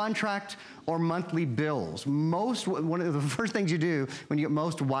no contract or monthly bills. One of the first things you do when you get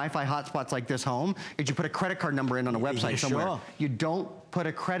most Wi-Fi hotspots like this home is you put a credit card number in on a website somewhere. Sure. You don't put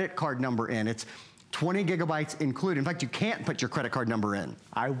a credit card number in. It's 20 gigabytes included. In fact, you can't put your credit card number in.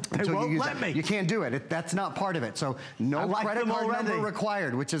 They won't let me. You can't do it. That's not part of it. So no credit card number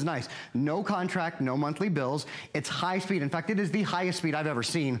required, which is nice. No contract, no monthly bills. It's high speed. In fact, it is the highest speed I've ever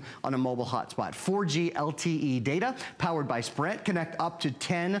seen on a mobile hotspot. 4G LTE data powered by Sprint. Connect up to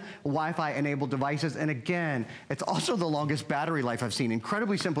 10 Wi-Fi enabled devices. And again, it's also the longest battery life I've seen.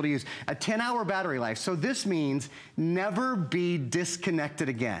 Incredibly simple to use. A 10-hour battery life. So this means never be disconnected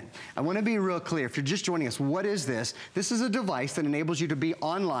again. I want to be real clear. If you're just joining us, what is this? This is a device that enables you to be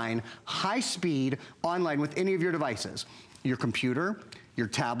online, high speed online with any of your devices. Your computer, your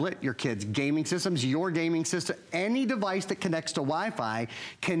tablet, your kids' gaming systems, your gaming system, any device that connects to Wi-Fi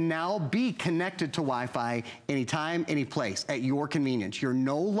can now be connected to Wi-Fi anytime, any place, at your convenience. You're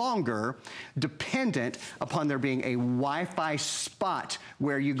no longer dependent upon there being a Wi-Fi spot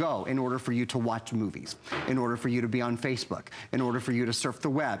where you go in order for you to watch movies, in order for you to be on Facebook, in order for you to surf the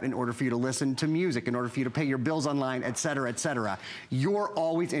web, in order for you to listen to music, in order for you to pay your bills online, et cetera, et cetera. You're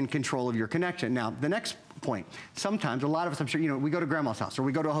always in control of your connection. Now, the next point. Sometimes, a lot of us, I'm sure, we go to grandma's house, or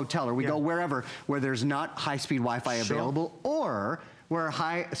we go to a hotel, or we go wherever where there's not high-speed Wi-Fi available, or where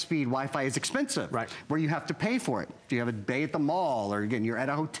high-speed Wi-Fi is expensive, where you have to pay for it. Do you have a day at the mall, or again, you're at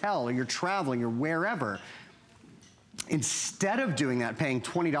a hotel, or you're traveling, or wherever. Instead of doing that, paying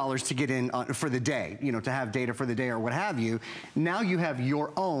 $20 to get in for the day, to have data for the day or what have you, now you have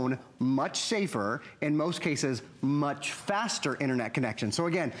your own much safer, in most cases, much faster internet connection. So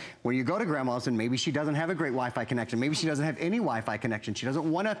again, when you go to grandma's and maybe she doesn't have a great Wi-Fi connection, maybe she doesn't have any Wi-Fi connection, she doesn't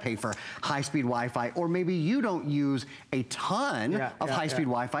want to pay for high-speed Wi-Fi, or maybe you don't use a ton of high-speed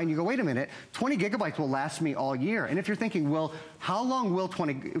Wi-Fi, and you go, wait a minute, 20 gigabytes will last me all year. And if you're thinking, well, how long will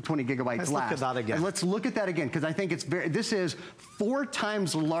 20 gigabytes last? Let's look at that again. Let's look at that again, because I think this is 4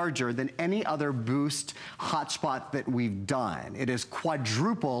 times larger than any other Boost hotspot that we've done. It is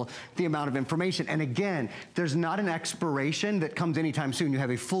quadruple the amount of information. And again, there's not an expiration that comes anytime soon. You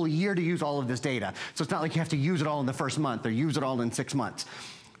have a full year to use all of this data. So it's not like you have to use it all in the first month or use it all in 6 months.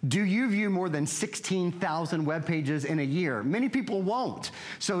 Do you view more than 16,000 web pages in a year? Many people won't.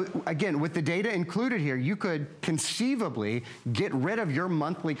 So again, with the data included here, you could conceivably get rid of your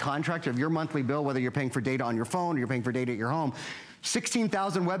monthly contract, of your monthly bill, whether you're paying for data on your phone or you're paying for data at your home.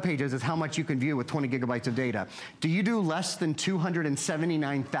 16,000 web pages is how much you can view with 20 gigabytes of data. Do you do less than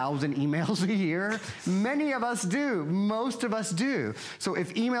 279,000 emails a year? Many of us do. Most of us do. So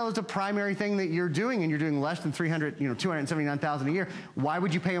if email is the primary thing that you're doing and you're doing less than 279,000 a year, why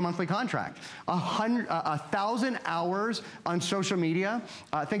would you pay a monthly contract? 1,000 hours on social media.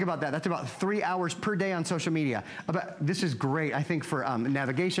 Think about that. That's about 3 hours per day on social media. This is great, I think, for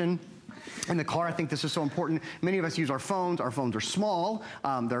navigation. In the car, I think this is so important. Many of us use our phones. Our phones are small.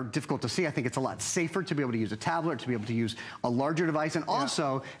 They're difficult to see. I think it's a lot safer to be able to use a tablet, to be able to use a larger device. And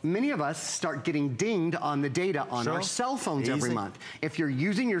also, many of us start getting dinged on the data on our cell phones every month. If you're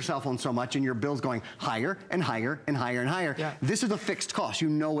using your cell phone so much and your bill's going higher and higher and higher and higher, this is a fixed cost. You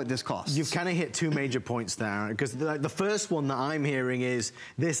know what this costs. You've kind of hit two major points there, because the first one that I'm hearing is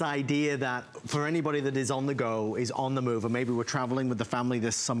this idea that for anybody that is on the go, is on the move, and maybe we're traveling with the family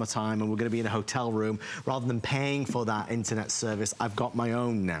this summertime and we're going to be in a hotel room, rather than paying for that internet service, I've got my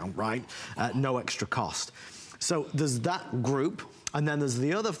own now, right? No extra cost. So there's that group, and then there's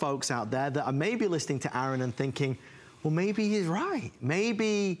the other folks out there that are maybe listening to Aaron and thinking, well, maybe he's right.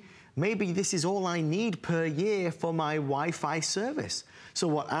 Maybe this is all I need per year for my Wi-Fi service. So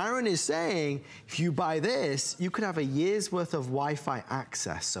what Aaron is saying, if you buy this, you could have a year's worth of Wi-Fi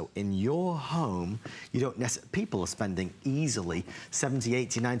access. So in your home, you don't necessarily, people are spending easily $70,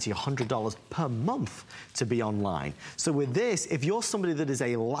 $80, $90, $100 per month to be online. So with this, if you're somebody that is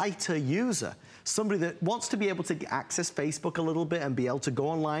a lighter user, somebody that wants to be able to access Facebook a little bit and be able to go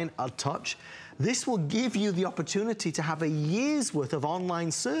online a touch, this will give you the opportunity to have a year's worth of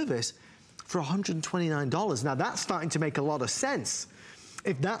online service for $129. Now that's starting to make a lot of sense.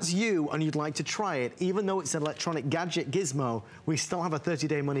 If that's you and you'd like to try it, even though it's an electronic gadget gizmo, we still have a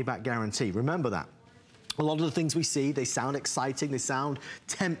 30-day money-back guarantee. Remember that. A lot of the things we see, they sound exciting, they sound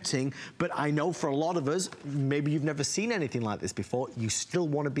tempting, but I know for a lot of us, maybe you've never seen anything like this before, you still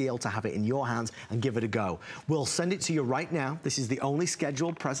want to be able to have it in your hands and give it a go. We'll send it to you right now. This is the only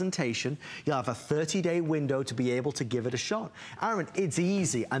scheduled presentation. You'll have a 30-day window to be able to give it a shot. Aaron, it's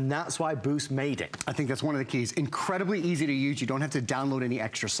easy, and that's why Boost made it. I think that's one of the keys. Incredibly easy to use. You don't have to download any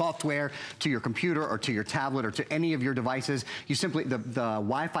extra software to your computer or to your tablet or to any of your devices. You simply, the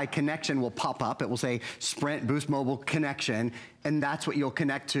Wi-Fi connection will pop up. It will say Sprint Boost Mobile connection, and that's what you'll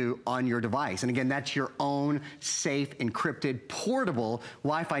connect to on your device. And again, that's your own safe, encrypted, portable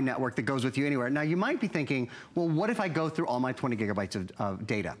Wi-Fi network that goes with you anywhere. Now, you might be thinking, well, what if I go through all my 20 gigabytes of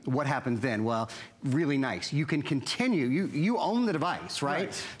data? What happens then? Well, really nice. You can continue, you own the device,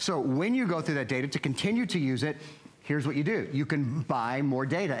 right? So when you go through that data to continue to use it, here's what you do. You can buy more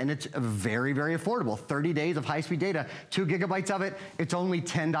data, and it's very, very affordable. 30 days of high-speed data, 2 gigabytes of it, it's only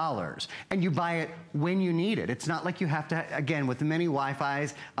 $10. And you buy it when you need it. It's not like you have to, again, with the many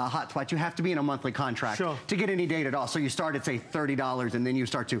Wi-Fi's, hotspots, you have to be in a monthly contract to get any data at all. So you start at, say, $30, and then you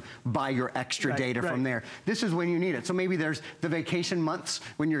start to buy your extra data from there. This is when you need it. So maybe there's the vacation months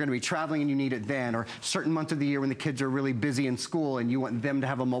when you're going to be traveling and you need it then, or certain months of the year when the kids are really busy in school and you want them to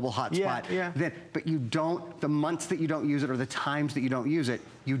have a mobile hotspot. Then, but you don't, the months that you don't use it or the times that you don't use it,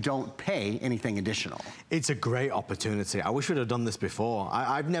 you don't pay anything additional. It's a great opportunity. I wish we'd have done this before.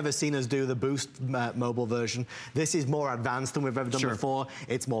 I've never seen us do the Boost mobile version. This is more advanced than we've ever done before.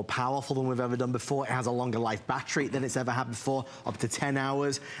 It's more powerful than we've ever done before. It has a longer life battery than it's ever had before, up to 10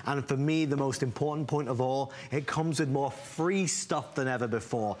 hours. And for me, the most important point of all, it comes with more free stuff than ever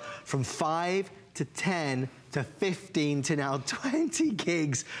before. From 5 to 10 to 15 to now 20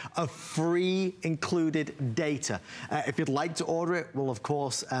 gigs of free included data. If you'd like to order it, we'll of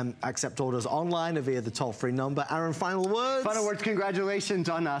course accept orders online or via the toll-free number. Aaron, final words? Final words, congratulations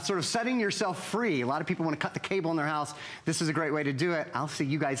on sort of setting yourself free. A lot of people want to cut the cable in their house. This is a great way to do it. I'll see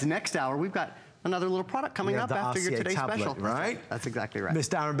you guys next hour. We've got another little product coming up after your today's special. Right? That's exactly right.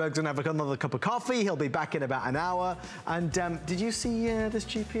 Mr. Aaron Berg's gonna have another cup of coffee. He'll be back in about an hour. And did you see this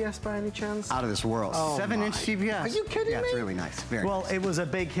GPS by any chance? Out of this world. 7-inch GPS. Are you kidding me? Yeah, it's really nice. Very nice. It was a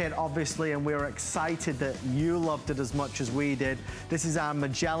big hit, obviously, and we were excited that you loved it as much as we did. This is our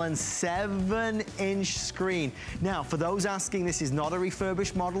Magellan 7-inch screen. Now, for those asking, this is not a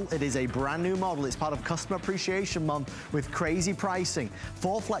refurbished model. It is a brand new model. It's part of Customer Appreciation Month with crazy pricing.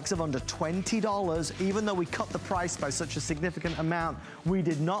 4 flex of under $20. $89, even though we cut the price by such a significant amount, we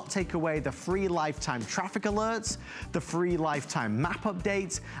did not take away the free lifetime traffic alerts, the free lifetime map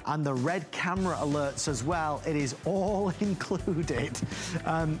updates, and the red camera alerts as well. It is all included.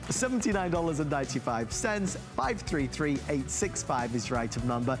 $79.95, 533-865 is your item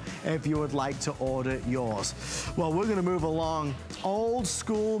number if you would like to order yours. Well, we're gonna move along. Old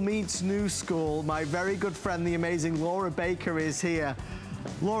school meets new school. My very good friend, the amazing Laura Baker, is here.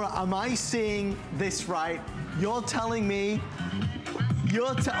 Laura, am I seeing this right? You're telling me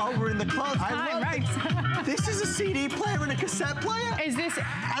oh, we're in the closet. I love right. This is a CD player and a cassette player? Is this?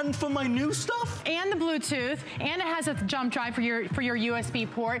 And for my new stuff? And the Bluetooth, and it has a jump drive for your USB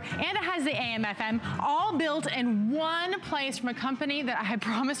port, and it has the AM/FM, all built in one place from a company that I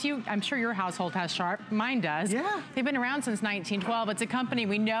promise you, I'm sure your household has Sharp. Mine does. Yeah. They've been around since 1912. It's a company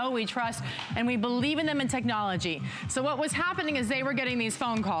we know, we trust, and we believe in them in technology. So what was happening is they were getting these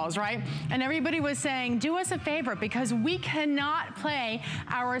phone calls, right? And everybody was saying, do us a favor, because we cannot play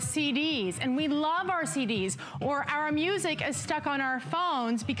our CDs, and we love our CDs, or our music is stuck on our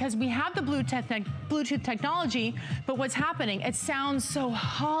phones because we have the Bluetooth technology, but what's happening? It sounds so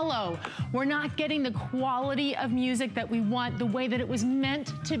hollow. We're not getting the quality of music that we want, the way that it was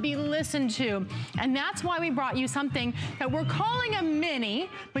meant to be listened to. And that's why we brought you something that we're calling a mini,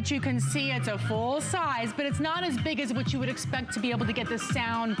 but you can see it's a full size, but it's not as big as what you would expect to be able to get the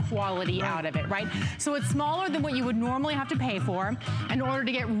sound quality out of it, right? So it's smaller than what you would normally have to pay for in order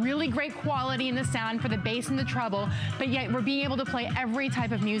to get really great quality in the sound for the bass and the treble, but yet we're being able to play every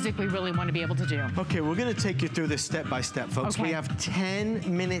type of music we really want to be able to do. Okay, we're going to take you through this step by step, folks. Okay. We have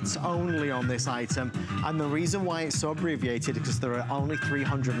 10 minutes only on this item, and the reason why it's so abbreviated is because there are only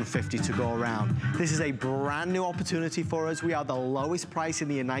 350 to go around. This is a brand new opportunity for us. We are the lowest price in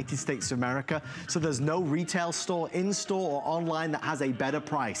the United States of America, so there's no retail store, in-store or online that has a better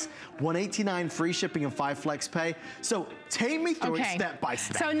price. $189 free shipping and 5 flex pay. So take me through it step by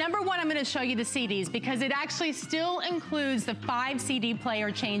step. So number one, I'm going to show you the CDs because it actually still includes the 5 CD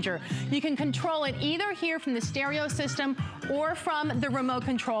player changer. You can control it either here from the stereo system or from the remote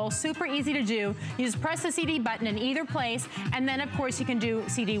control. Super easy to do. You just press the CD button in either place, and then of course you can do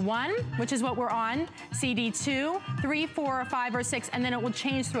CD 1, which is what we're on, CD 2, 3, 4, 5, or 6, and then it will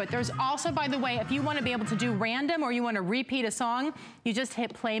change through it. There's also, by the way, if you want to be able to do random or you want to repeat a song, you just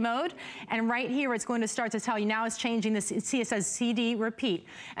hit play mode, and right here it's going to start to tell you now it's changing this. See, it says CD repeat,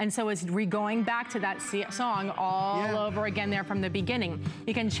 and so it's going back to that song all over again there from the beginning.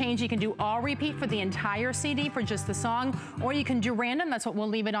 You can change, you can do all repeat for the entire CD for just the song, or you can do random, that's what we'll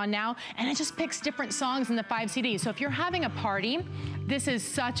leave it on now, and it just picks different songs in the 5 CDs. So if you're having a party, this is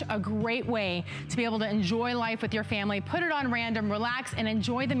such a great way to be able to enjoy life with your family. Put it on random, relax, and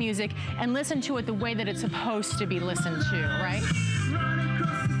enjoy the music, and listen to it the way that it's supposed to be listened to, right?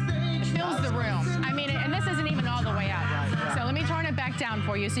 It fills the room. I mean, and this isn't even all the way out. So let me turn it back down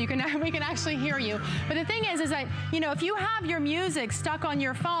for you so we can actually hear you. But the thing is that, you know, if you have your music stuck on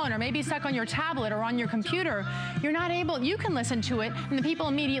your phone or maybe stuck on your tablet or on your computer, you're not able, you can listen to it and the people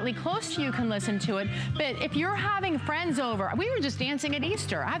immediately close to you can listen to it. But if you're having friends over, we were just dancing at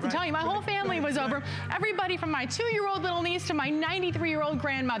Easter. I have to tell you, my whole family was over. Everybody from my 2-year-old little niece to my 93-year-old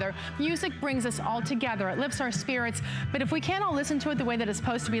grandmother. Music brings us all together. It lifts our spirits. But if we can't all listen to it the way that it's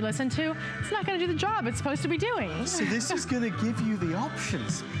supposed to be listened to, it's not going to do the job it's supposed to be doing. So this is going to give you the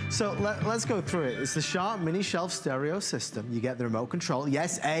options. So let's go through it. It's the Sharp mini shelf stereo system. You get the remote control.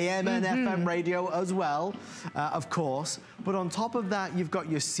 Yes, AM and FM radio as well, of course. But on top of that, you've got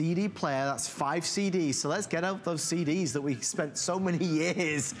your CD player. That's 5 CDs. So let's get out those CDs that we spent so many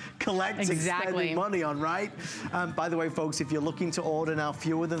years collecting, spending money on, right? By the way, folks, if you're looking to order now,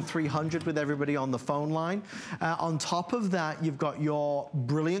 fewer than 300 with everybody on the phone line. On top of that, you've got your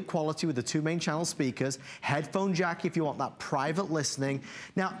brilliant quality with the 2 main channel speakers, headphone jack if you want that private listening.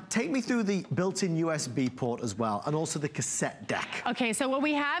 Now, take me through the built-in USB port as well, and also the cassette deck. Okay, so what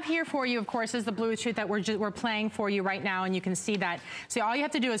we have here for you, of course, is the Bluetooth that we're playing for you right now, and you can see that. So all you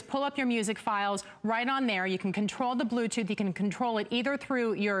have to do is pull up your music files right on there. You can control the Bluetooth. You can control it either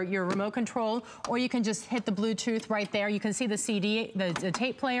through your remote control, or you can just hit the Bluetooth right there. You can see the CD, the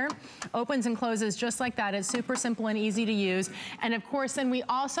tape player, opens and closes just like that. It's super simple and easy to use. And of course, then we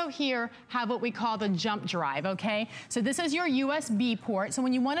also here have what we call the jump drive, okay? So this is your USB port. So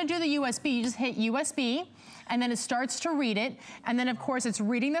when you want to do the USB, you just hit USB, and then it starts to read it. And then, of course, it's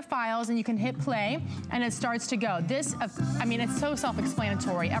reading the files, and you can hit play, and it starts to go. This, I mean, it's so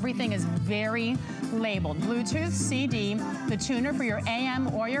self-explanatory. Everything is very labeled. Bluetooth, CD, the tuner for your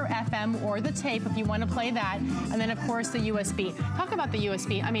AM or your FM or the tape if you want to play that, and then, of course, the USB. Talk about the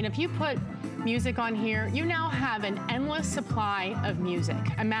USB. I mean, if you put music on here, you now have an endless supply of music.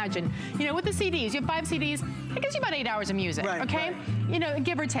 Imagine, you know, with the CDs, you have 5 CDs, it gives you about 8 hours of music, okay? Right. You know,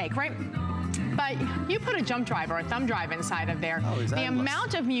 give or take, right? But you put a jump drive or a thumb drive inside of there, the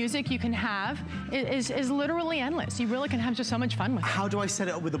amount of music you can have is literally endless. You really can have just so much fun with it. How do I set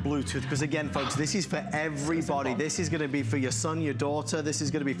it up with the Bluetooth? Because again, folks, this is for everybody. This is going to be for your son, your daughter. This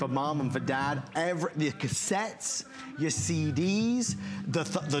is going to be for mom and for dad. The cassettes, your CDs, the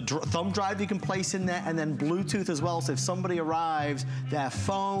thumb drive you can place in there, and then Bluetooth as well. So if somebody arrives, their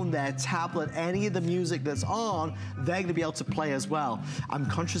phone, their tablet, any of the music that's on, they're going to be able to play as well. I'm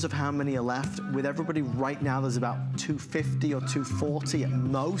conscious of how many are left. With everybody right now, there's about 250 or 240 at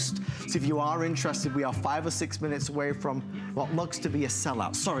most. So if you are interested, we are 5 or 6 minutes away from what looks to be a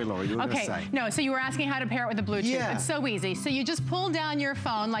sellout. Sorry, Laura, you were going to say. No, so you were asking how to pair it with the Bluetooth. Yeah. It's so easy. So you just pull down your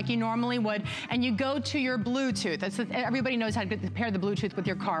phone like you normally would, and you go to your Bluetooth. Everybody knows how to pair the Bluetooth with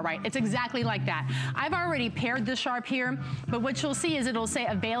your car, right? It's exactly like that. I've already paired the Sharp here, but what you'll see is it'll say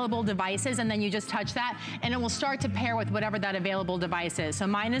available devices, and then you just touch that, and it will start to pair with whatever that available device is. So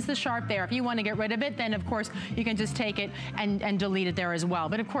mine is the Sharp there. If you want to get rid of it, then of course you can just take it and delete it there as well.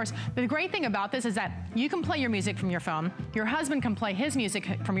 But of course, the great thing about this is that you can play your music from your phone, your husband can play his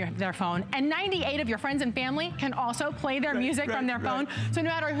music from their phone, and 98 of your friends and family can also play their music from their phone. So no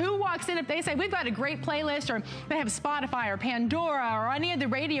matter who walks in, if they say, we've got a great playlist, or they have Spotify or Pandora or any of the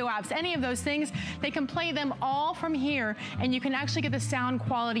radio apps, any of those things, they can play them all from here, and you can actually get the sound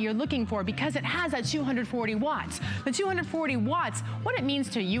quality you're looking for because it has that 240 watts. The 240 watts, what it means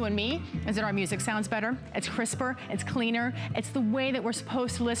to you and me is that our music sounds better, it's crisper, it's cleaner, it's the way that we're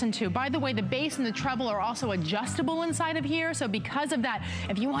supposed to listen to. By the way, the bass and the treble are also adjustable inside of here, so because of that,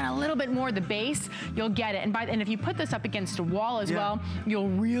 if you want a little bit more of the bass, you'll get it. And if you put this up against a wall as well, you'll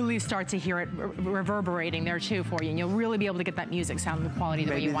really start to hear it reverberating there too for you, and you'll really be able to get that music sound and the quality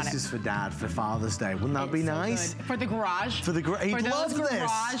the way you want it. Maybe this is for Dad for Father's Day. Wouldn't that be nice? For the garage. For those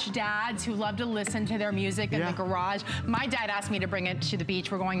garage dads who love to listen to their music in the garage. My dad asked me to bring it to the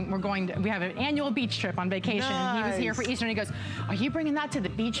beach. We have an annual beach trip on vacation. Nice. He was here for Easter, and he goes, are you bringing that to the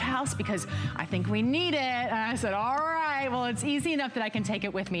beach house? Because I think we need it. And I said, all right, well, it's easy enough that I can take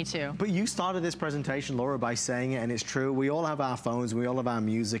it with me too. But you started this presentation, Laura, by saying it, and it's true. We all have our phones, we all have our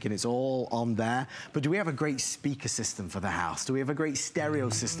music, and it's all on there. But do we have a great speaker system for the house? Do we have a great stereo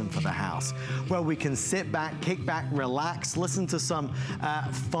system for the house? Where we can sit back, kick back, relax, listen to some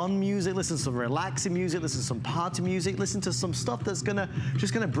fun music, listen to some relaxing music, listen to some party music, listen to some stuff that's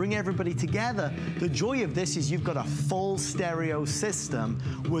just gonna bring everybody together. The joy of this is you've got a full stereo system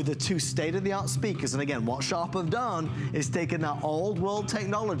with the 2 state-of-the-art speakers. And again, what Sharp have done is taken that old world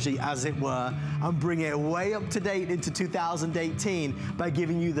technology, as it were, and bring it way up to date into 2018 by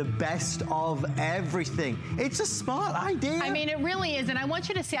giving you the best of everything. It's a smart idea. I mean, it really is. And I want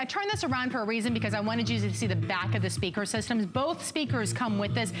you to see, I turned this around for a reason because I wanted you to see the back of the speaker systems. Both speakers come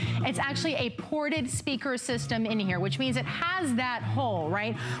with this. It's actually a ported speaker system in here, which means it has that hole,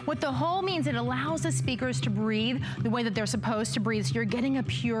 right? What the hole means, it allows the speakers to breathe the way that they're supposed to breathe, so you're getting a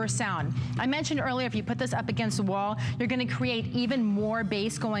pure sound. I mentioned earlier, if you put this up against the wall, you're gonna create even more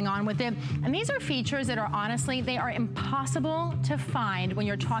bass going on with it. And these are features that are honestly, they are impossible to find when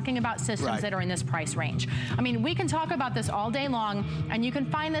you're talking about systems that are in this price range. I mean, we can talk about this all day long, and you can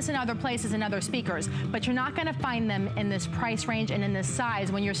find this in other places and other speakers, but you're not gonna find them in this price range and in this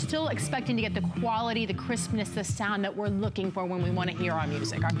size when you're still expecting to get the quality, the crispness, the sound that we're looking for when we wanna hear our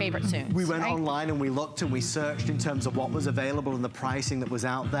music, our favorite tunes. We went online and we looked and we searched in terms of what was available and the pricing that was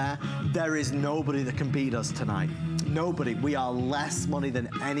out there. There is nobody that can beat us tonight. Nobody. We are less money than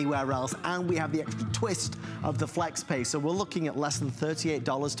anywhere else, and we have the extra twist of the flex pay. So we're looking at less than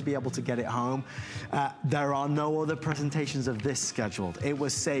 $38 to be able to get it home. There are no other presentations of this scheduled. It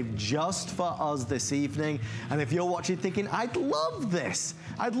was saved just for us this evening. And if you're watching thinking, I'd love this.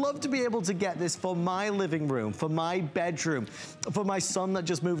 I'd love to be able to get this for my living room, for my bedroom, for my son that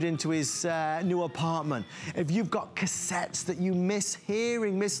just moved into his new apartment. If you've got cassettes that you miss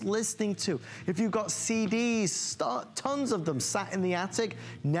hearing, miss listening to, if you've got CDs, tons of them sat in the attic,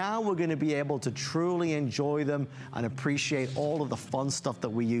 now we're going to be able to truly enjoy them and appreciate all of the fun stuff that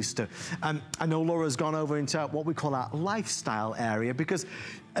we used to. I know Laura's gone over into what we call our lifestyle area because,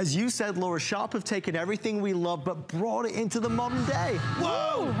 as you said, Laura, Sharp have taken everything we love but brought it into the modern day.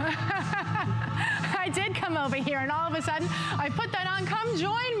 Whoa! I did come over here, and all of a sudden, I put that on. Come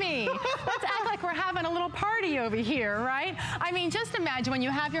join me. Let's act like we're having a little party over here, right? I mean, just imagine when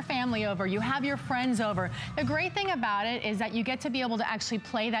you have your family over, you have your friends over. The great thing about it is that you get to be able to actually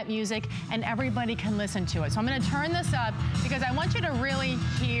play that music, and everybody can listen to it. So I'm going to turn this up because I want you to really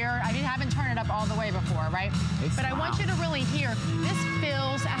hear. I haven't turned it up all the way before, right? But I want you to really hear. This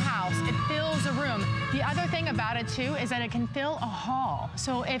fills a house. It fills a room. The other thing about it, too, is that it can fill a hall.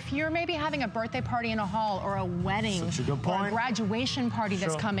 So if you're maybe having a birthday party in a hall, or a wedding, or a graduation party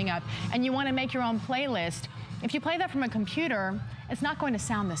that's coming up, and you want to make your own playlist, if you play that from a computer, it's not going to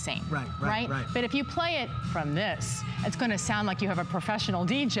sound the same, right? But if you play it from this, it's going to sound like you have a professional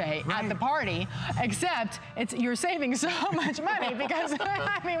DJ at the party, except you're saving so much money because,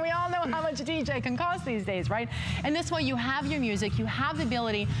 I mean, we all know how much a DJ can cost these days, right? And this way you have your music, you have the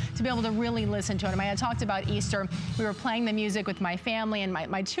ability to be able to really listen to it. I mean, I talked about Easter. We were playing the music with my family, and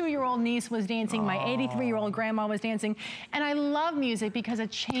my 2-year-old niece was dancing, my 83-year-old grandma was dancing, and I love music because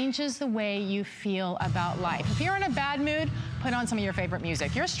it changes the way you feel about life. If you're in a bad mood, put on some of your favorite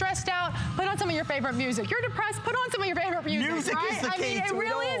music. You're stressed out, put on some of your favorite music. You're depressed, put on some of your favorite music. Music is the key. I mean, it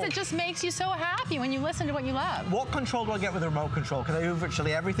really is. It just makes you so happy when you listen to what you love. What control do I get with the remote control? Can I do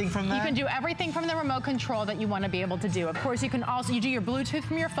virtually everything from there? You can do everything from the remote control that you want to be able to do. Of course, you can also, you do your Bluetooth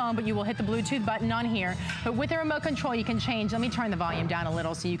from your phone, but you will hit the Bluetooth button on here. But with the remote control, you can change. Let me turn the volume down a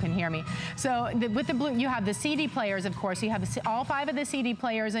little so you can hear me. So with the you have the CD players, of course. You have all 5 of the CD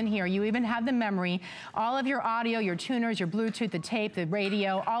players in here. You even have the memory, all of your audio, your tuners, your Bluetooth, the tape, the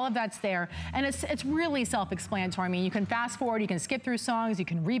radio, all of that's there. And it's really self-explanatory. I mean, you can fast forward, you can skip through songs, you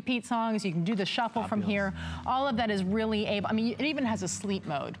can repeat songs, you can do the shuffle from here. All of that is really able, I mean, it even has a sleep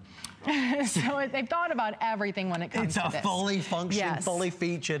mode. So they've thought about everything when it comes to this. It's a fully functioning, fully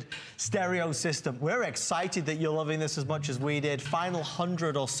featured stereo system. We're excited that you're loving this as much as we did. Final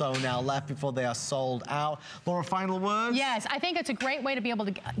 100 or so now left before they are sold out. Laura, final words? Yes, I think it's a great way to be able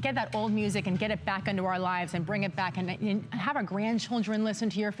to get that old music and get it back into our lives and bring it back and have our grandchildren listen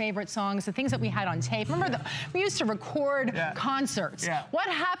to your favorite songs, the things that we had on tape. Remember, we used to record concerts. What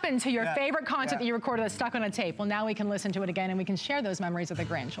happened to your favorite concert that you recorded that's stuck on a tape? Well, now we can listen to it again and we can share those memories with the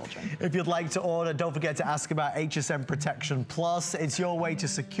grandchildren. If you'd like to order, don't forget to ask about HSN Protection Plus. It's your way to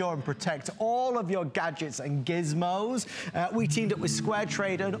secure and protect all of your gadgets and gizmos. We teamed up with Square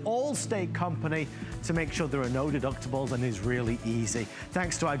Trade, an all-state company, to make sure there are no deductibles and is really easy.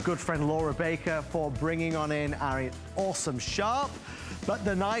 Thanks to our good friend Laura Baker for bringing on in our awesome Sharp. But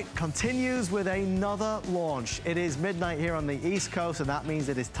the night continues with another launch. It is midnight here on the East Coast, and that means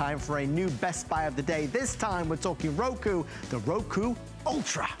it is time for a new Best Buy of the day. This time we're talking Roku, the Roku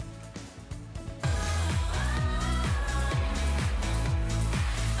Ultra.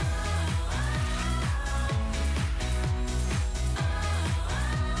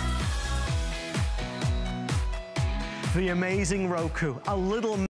 The amazing Roku, a little